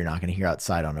speaker you're not going to hear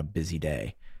outside on a busy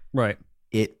day. Right.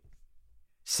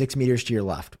 6 meters to your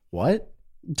left. What?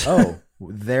 Oh,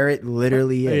 there it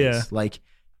literally is. Yeah. Like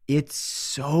it's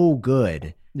so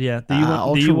good. Yeah. The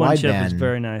U1 chip is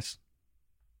very nice.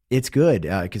 It's good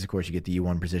because, of course, you get the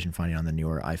U1 precision finding on the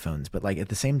newer iPhones. But like at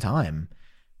the same time,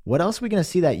 what else are we going to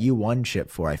see that U1 chip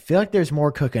for? I feel like there's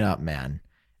more cooking up, man.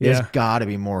 There's got to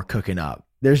be more cooking up.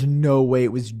 There's no way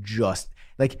it was just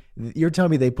like you're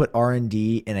telling me they put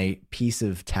R&D in a piece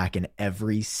of tech in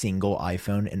every single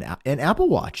iPhone and Apple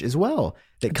Watch as well.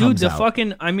 That comes out.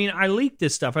 Fucking. I mean, I leaked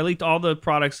this stuff. I leaked all the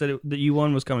products that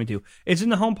U1 was coming to. It's in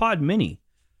the HomePod Mini.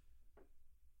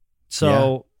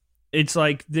 So it's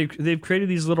like they've created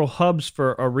these little hubs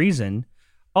for a reason.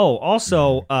 Oh,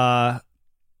 also, I'm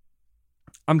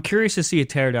curious to see a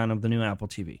teardown of the new Apple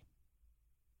TV.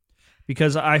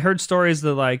 Because I heard stories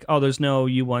that like, oh, there's no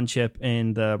U1 chip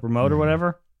in the remote or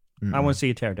whatever. I want to see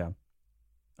a teardown.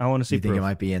 I want to see. You think it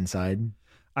might be inside?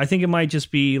 I think it might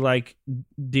just be like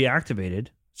deactivated.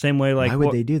 Same way, like why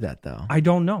would they do that though? I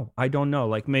don't know.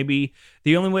 Like maybe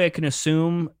the only way I can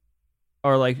assume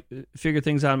or like figure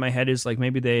things out in my head is like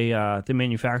maybe they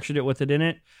manufactured it with it in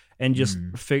it and just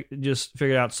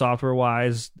figured out software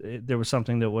wise there was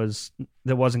something that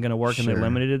wasn't going to work and they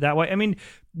limited it that way. I mean,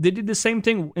 they did the same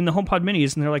thing in the HomePod Mini.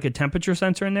 Isn't there like a temperature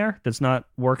sensor in there that's not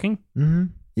working?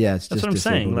 Yeah, that's what I'm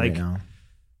saying. Like it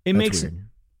that's makes weird.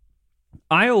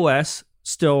 iOS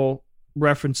still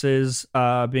references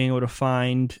being able to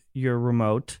find your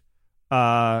remote,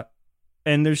 and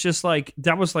there's just like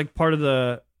that was like part of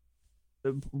the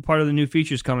new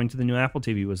features coming to the new Apple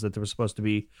TV was that there was supposed to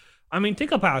be. I mean,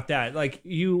 think about that. Like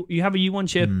you have a U1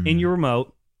 chip in your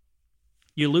remote,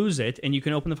 you lose it, and you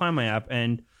can open the Find My app.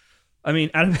 And I mean,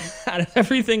 out of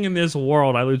everything in this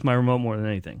world, I lose my remote more than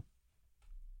anything.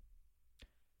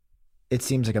 It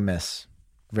seems like a miss,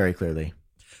 very clearly.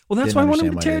 Well, that's why I want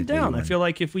them to tear it down. I feel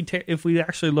like if we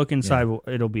actually look inside,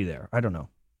 it'll be there. I don't know.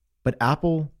 But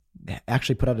Apple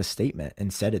actually put out a statement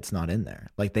and said it's not in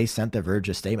there. Like they sent The Verge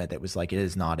a statement that was like it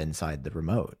is not inside the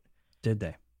remote. Did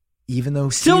they? Even though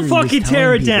still fucking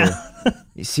tear it down.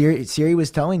 Siri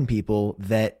was telling people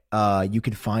that you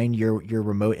could find your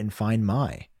remote and Find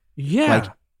My. Yeah.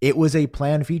 Like it was a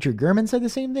planned feature. Gurman said the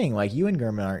same thing. Like you and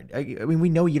Gurman aren't. I mean, we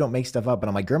know you don't make stuff up, but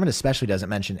I'm like Gurman especially doesn't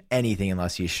mention anything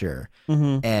unless he's sure.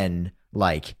 And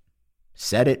like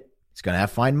said it's going to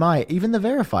have Find My. Even the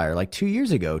verifier, like 2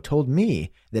 years ago, told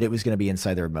me that it was going to be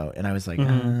inside the remote. And I was like,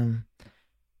 and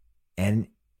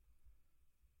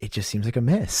it just seems like a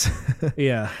miss.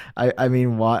 Yeah. I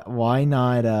mean, why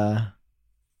not?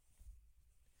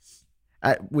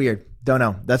 Weird. Don't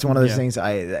know. That's one of those things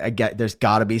I get. There's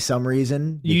got to be some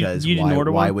reason because you didn't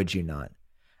order why one? would you not?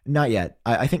 Not yet.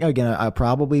 I think again, I'll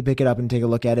probably pick it up and take a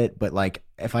look at it. But like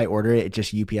if I order it, it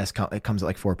just UPS it comes at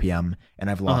like 4 p.m.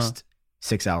 and I've lost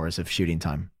 6 hours of shooting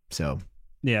time. So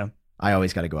yeah, I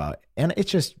always got to go out. And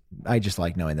it's just, I just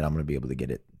like knowing that I'm going to be able to get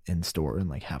it in store and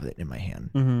like have it in my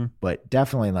hand. But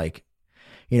definitely like,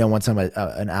 you know, once I'm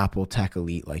an Apple Tech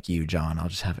elite like you, John, I'll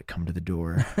just have it come to the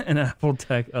door. An Apple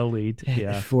Tech elite.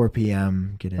 Yeah. 4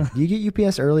 p.m. Get it. Do you get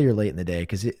UPS early or late in the day?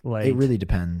 Because it really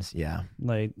depends. Yeah.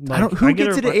 Like who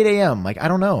gets it at 8 a.m.? Like, I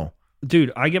don't know.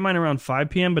 Dude, I get mine around 5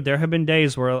 p.m., but there have been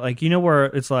days where, like, you know, where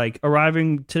it's like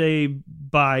arriving today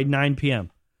by 9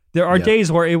 p.m. There are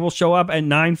days where it will show up at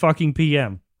 9 fucking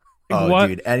p.m. Like, what?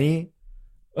 Dude,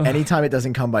 anytime it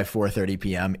doesn't come by 4:30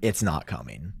 p.m., it's not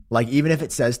coming. Like, even if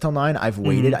it says till 9, I've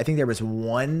waited. I think there was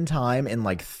one time in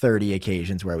like 30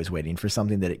 occasions where I was waiting for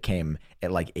something that it came at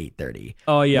like 8:30.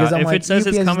 Oh, yeah. If like, it says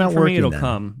UPS it's coming for me, it'll then.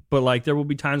 come. But like, there will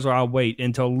be times where I'll wait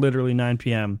until literally 9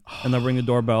 p.m. and they'll ring the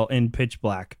doorbell in pitch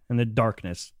black in the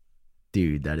darkness.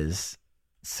 Dude, that is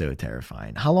so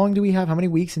terrifying. How long do we have? How many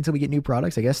weeks until we get new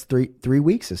products? I guess three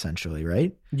weeks essentially,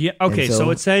 right? Yeah. Okay. So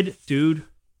it said, dude,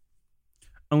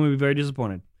 I'm going to be very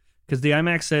disappointed because the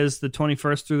iMac says the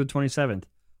 21st through the 27th.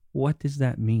 What does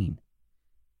that mean?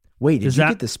 Wait, did you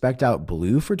get the spec'd out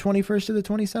blue for 21st to the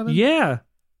 27th? Yeah.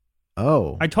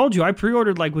 Oh. I told you, I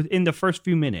pre-ordered like within the first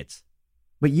few minutes.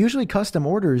 But usually custom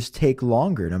orders take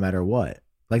longer no matter what.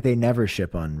 Like they never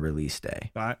ship on release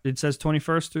day. It says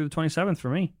 21st through the 27th for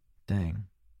me. Dang.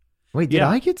 Wait, did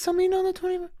I get something on the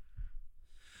 21st?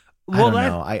 Well, I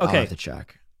don't know. I'll have to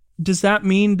check. Does that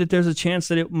mean that there's a chance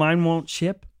that mine won't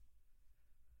ship?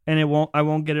 And I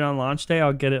won't get it on launch day.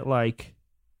 I'll get it like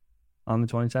on the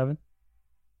 27th.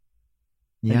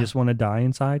 Yeah. I just want to die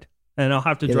inside. And I'll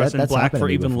have to dress in black for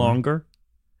even longer.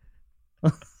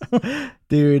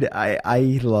 Dude,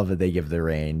 I love that they give the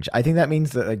range. I think that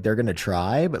means that like they're gonna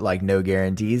try, but like no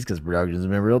guarantees because production's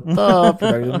been real tough.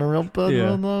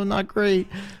 Yeah. No, not great.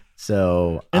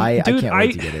 So I can't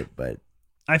wait to get it. But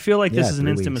I feel like this is an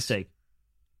 3 instant weeks. mistake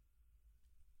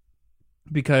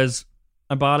because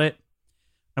I bought it.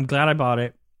 I'm glad I bought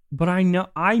it, but I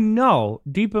know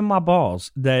deep in my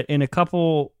balls that in a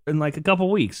couple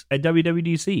weeks at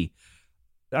WWDC,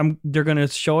 they're gonna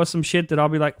show us some shit that I'll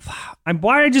be like,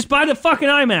 why did I just buy the fucking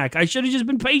iMac? I should have just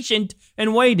been patient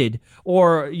and waited.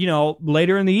 Or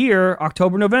later in the year,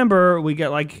 October, November, we get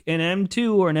like an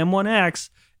M2 or an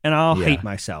M1X, and I'll hate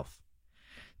myself.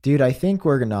 Dude, I think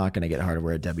we're not gonna get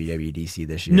hardware at WWDC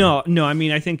this year. No. I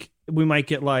mean, I think we might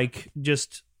get like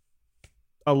just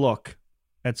a look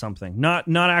at something, not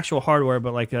actual hardware,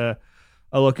 but like a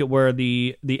look at where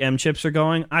the M chips are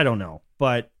going. I don't know.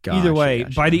 But either way,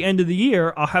 by the end of the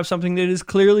year, I'll have something that is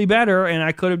clearly better, and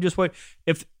I could have just waited.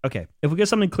 If we get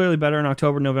something clearly better in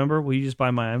October, November, will you just buy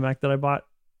my iMac that I bought?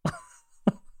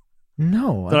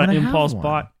 No. That I impulse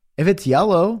bought? If it's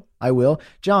yellow, I will.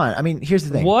 John, I mean, here's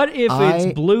the thing. What if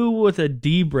it's blue with a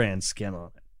D brand skin on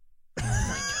it?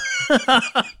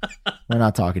 We're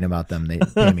not talking about them. They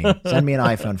pay me. Send me an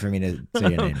iPhone for me to say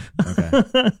your name. Okay.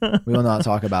 We will not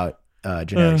talk about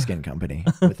generic skin company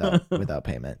without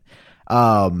payment.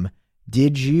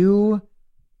 Did you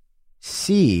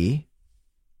see?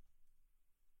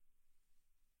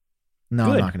 No,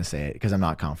 Good. I'm not going to say it because I'm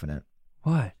not confident.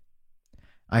 What?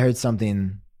 I heard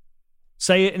something.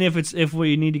 Say it, and if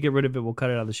we need to get rid of it, we'll cut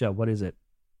it out of the show. What is it?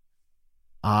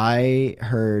 I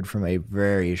heard from a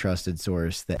very trusted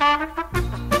source that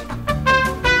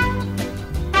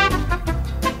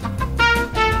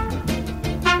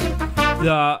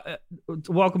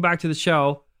welcome back to the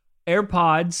show.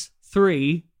 AirPods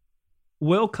 3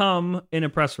 will come in a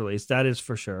press release. That is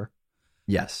for sure.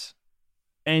 yes.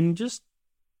 And just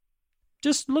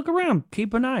look around.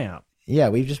 Keep an eye out. Yeah,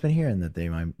 we've just been hearing that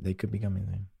they could be coming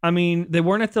there. I mean, they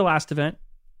weren't at the last event.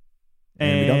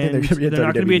 And we don't think they're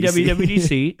not going to be at WWDC.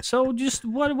 WWDC. So just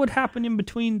what would happen in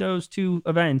between those two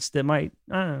events that might,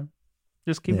 I don't know,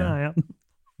 just keep an eye out.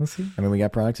 We'll see. I mean, we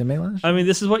got products in May last. I mean,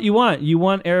 this is what you want. You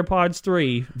want AirPods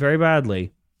 3 very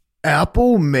badly.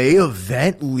 Apple May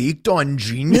event leaked on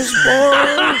Genius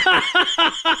Bar.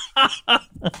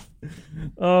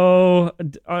 Oh,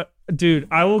 dude,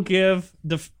 I will give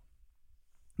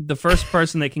the first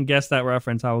person that can guess that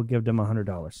reference, I will give them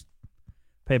 $100.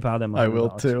 PayPal them $100. I will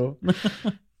too.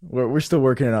 We're still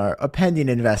working on a pending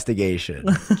investigation.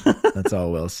 That's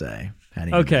all we'll say.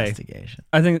 Pending investigation.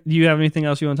 I think. Do you have anything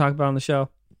else you want to talk about on the show?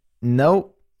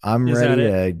 Nope. I'm ready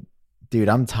to. Dude,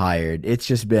 I'm tired. It's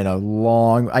just been a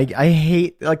long. I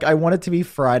hate. Like, I want it to be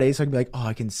Friday so I can be like, oh,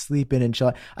 I can sleep in and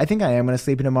chill. I think I am gonna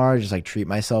sleep in tomorrow. Just like treat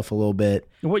myself a little bit.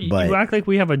 What you act like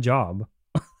we have a job.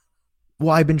 Well,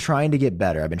 I've been trying to get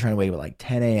better. I've been trying to wake up at like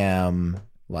 10 a.m.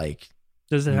 Like,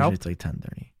 does it help? It's like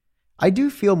 10:30. I do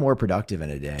feel more productive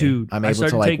in a day. Dude, I'm able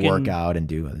to like work out and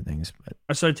do other things. But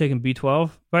I started taking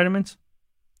B12 vitamins.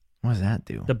 What does that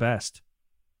do? The best.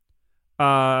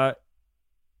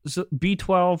 So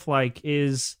B12 like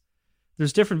there's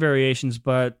different variations,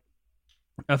 but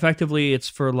effectively it's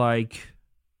for like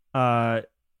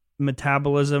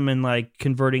metabolism and like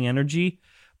converting energy.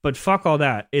 But fuck all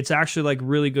that. It's actually like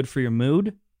really good for your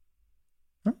mood.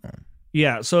 Oh.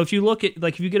 Yeah. So if you look at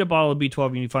like if you get a bottle of B12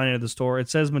 and you find it at the store, it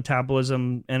says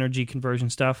metabolism, energy conversion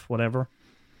stuff, whatever.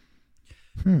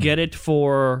 Get it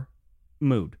for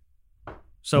mood.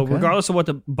 So regardless of what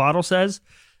the bottle says,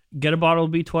 get a bottle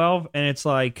of B12, and it's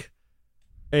like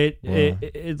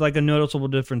it's like a noticeable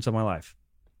difference in my life.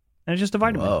 And it's just a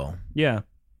vitamin. Whoa. Yeah.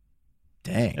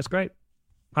 Dang. It's great.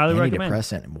 Highly recommend.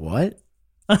 Antidepressant. What?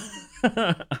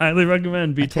 Highly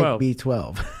recommend B12. I take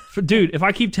B12. Dude, if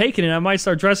I keep taking it, I might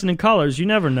start dressing in colors. You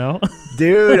never know.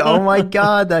 Dude, oh my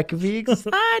God, that could be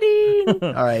exciting.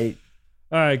 All right.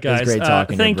 All right, guys. Great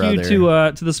talking thank to you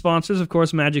to the sponsors, of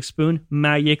course, Magic Spoon, and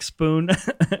Manscaped.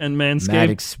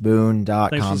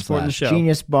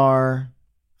 MagicSpoon.com/Genius Bar.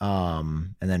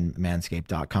 And then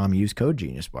Manscaped.com. Use code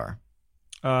Genius Bar.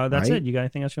 That's it. You got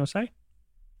anything else you want to say?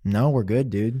 No, we're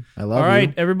good, dude. I love you. All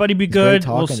right, everybody be good.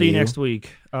 We'll see you next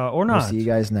week. Or not. We'll see you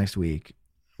guys next week.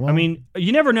 I mean,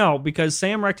 you never know because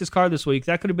Sam wrecked his car this week.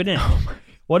 That could have been it.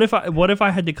 What if I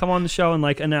had to come on the show and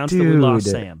like announce that we lost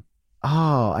Sam?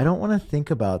 Oh, I don't want to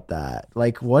think about that.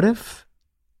 Like, what if?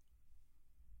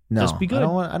 No, just be good.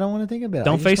 I don't want to think about it.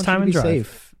 Don't FaceTime and drive.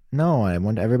 Safe. No, I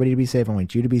want everybody to be safe. I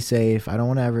want you to be safe. I don't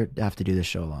want to ever have to do this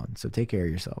show alone. So take care of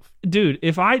yourself. Dude,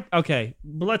 but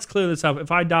let's clear this up.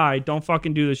 If I die, don't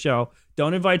fucking do the show.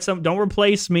 Don't don't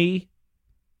replace me.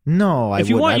 No, if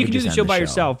you want, you can do the show by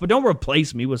yourself, but don't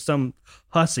replace me with some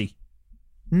hussy.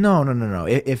 No.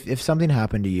 If something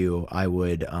happened to you, I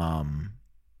would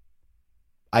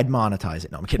I'd monetize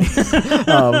it. No, I'm kidding.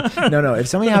 No. If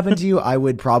something happened to you, I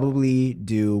would probably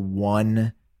do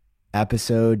one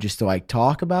episode just to like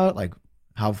talk about like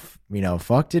how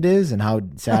fucked it is and how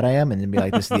sad I am, and then be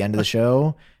like, this is the end of the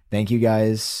show. Thank you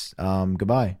guys.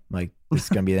 Goodbye. Like this is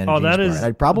gonna be the end. Oh, that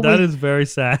is very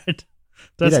sad.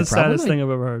 That's the saddest thing I've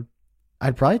ever heard.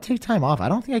 I'd probably take time off. I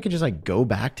don't think I could just like go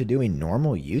back to doing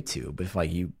normal YouTube if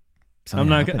like you. I'm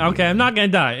not gonna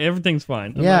die. Everything's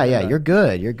fine. Yeah, you're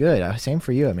good. You're good. Same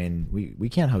for you. I mean, we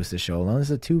can't host this show alone.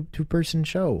 This is a two-person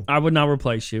show. I would not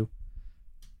replace you.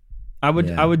 I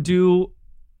would do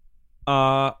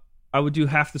half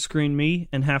the screen me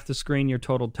and half the screen your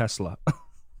total Tesla.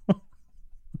 Oh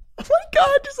my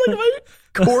god, just like my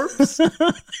corpse.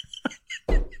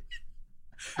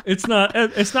 It's not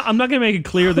I'm not gonna make it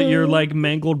clear that your like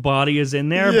mangled body is in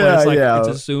there, but it's like it's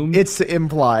assumed. It's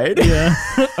implied. Yeah.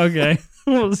 Okay.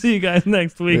 We'll see you guys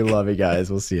next week. We love you guys.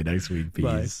 We'll see you next week.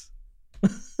 Peace. Bye.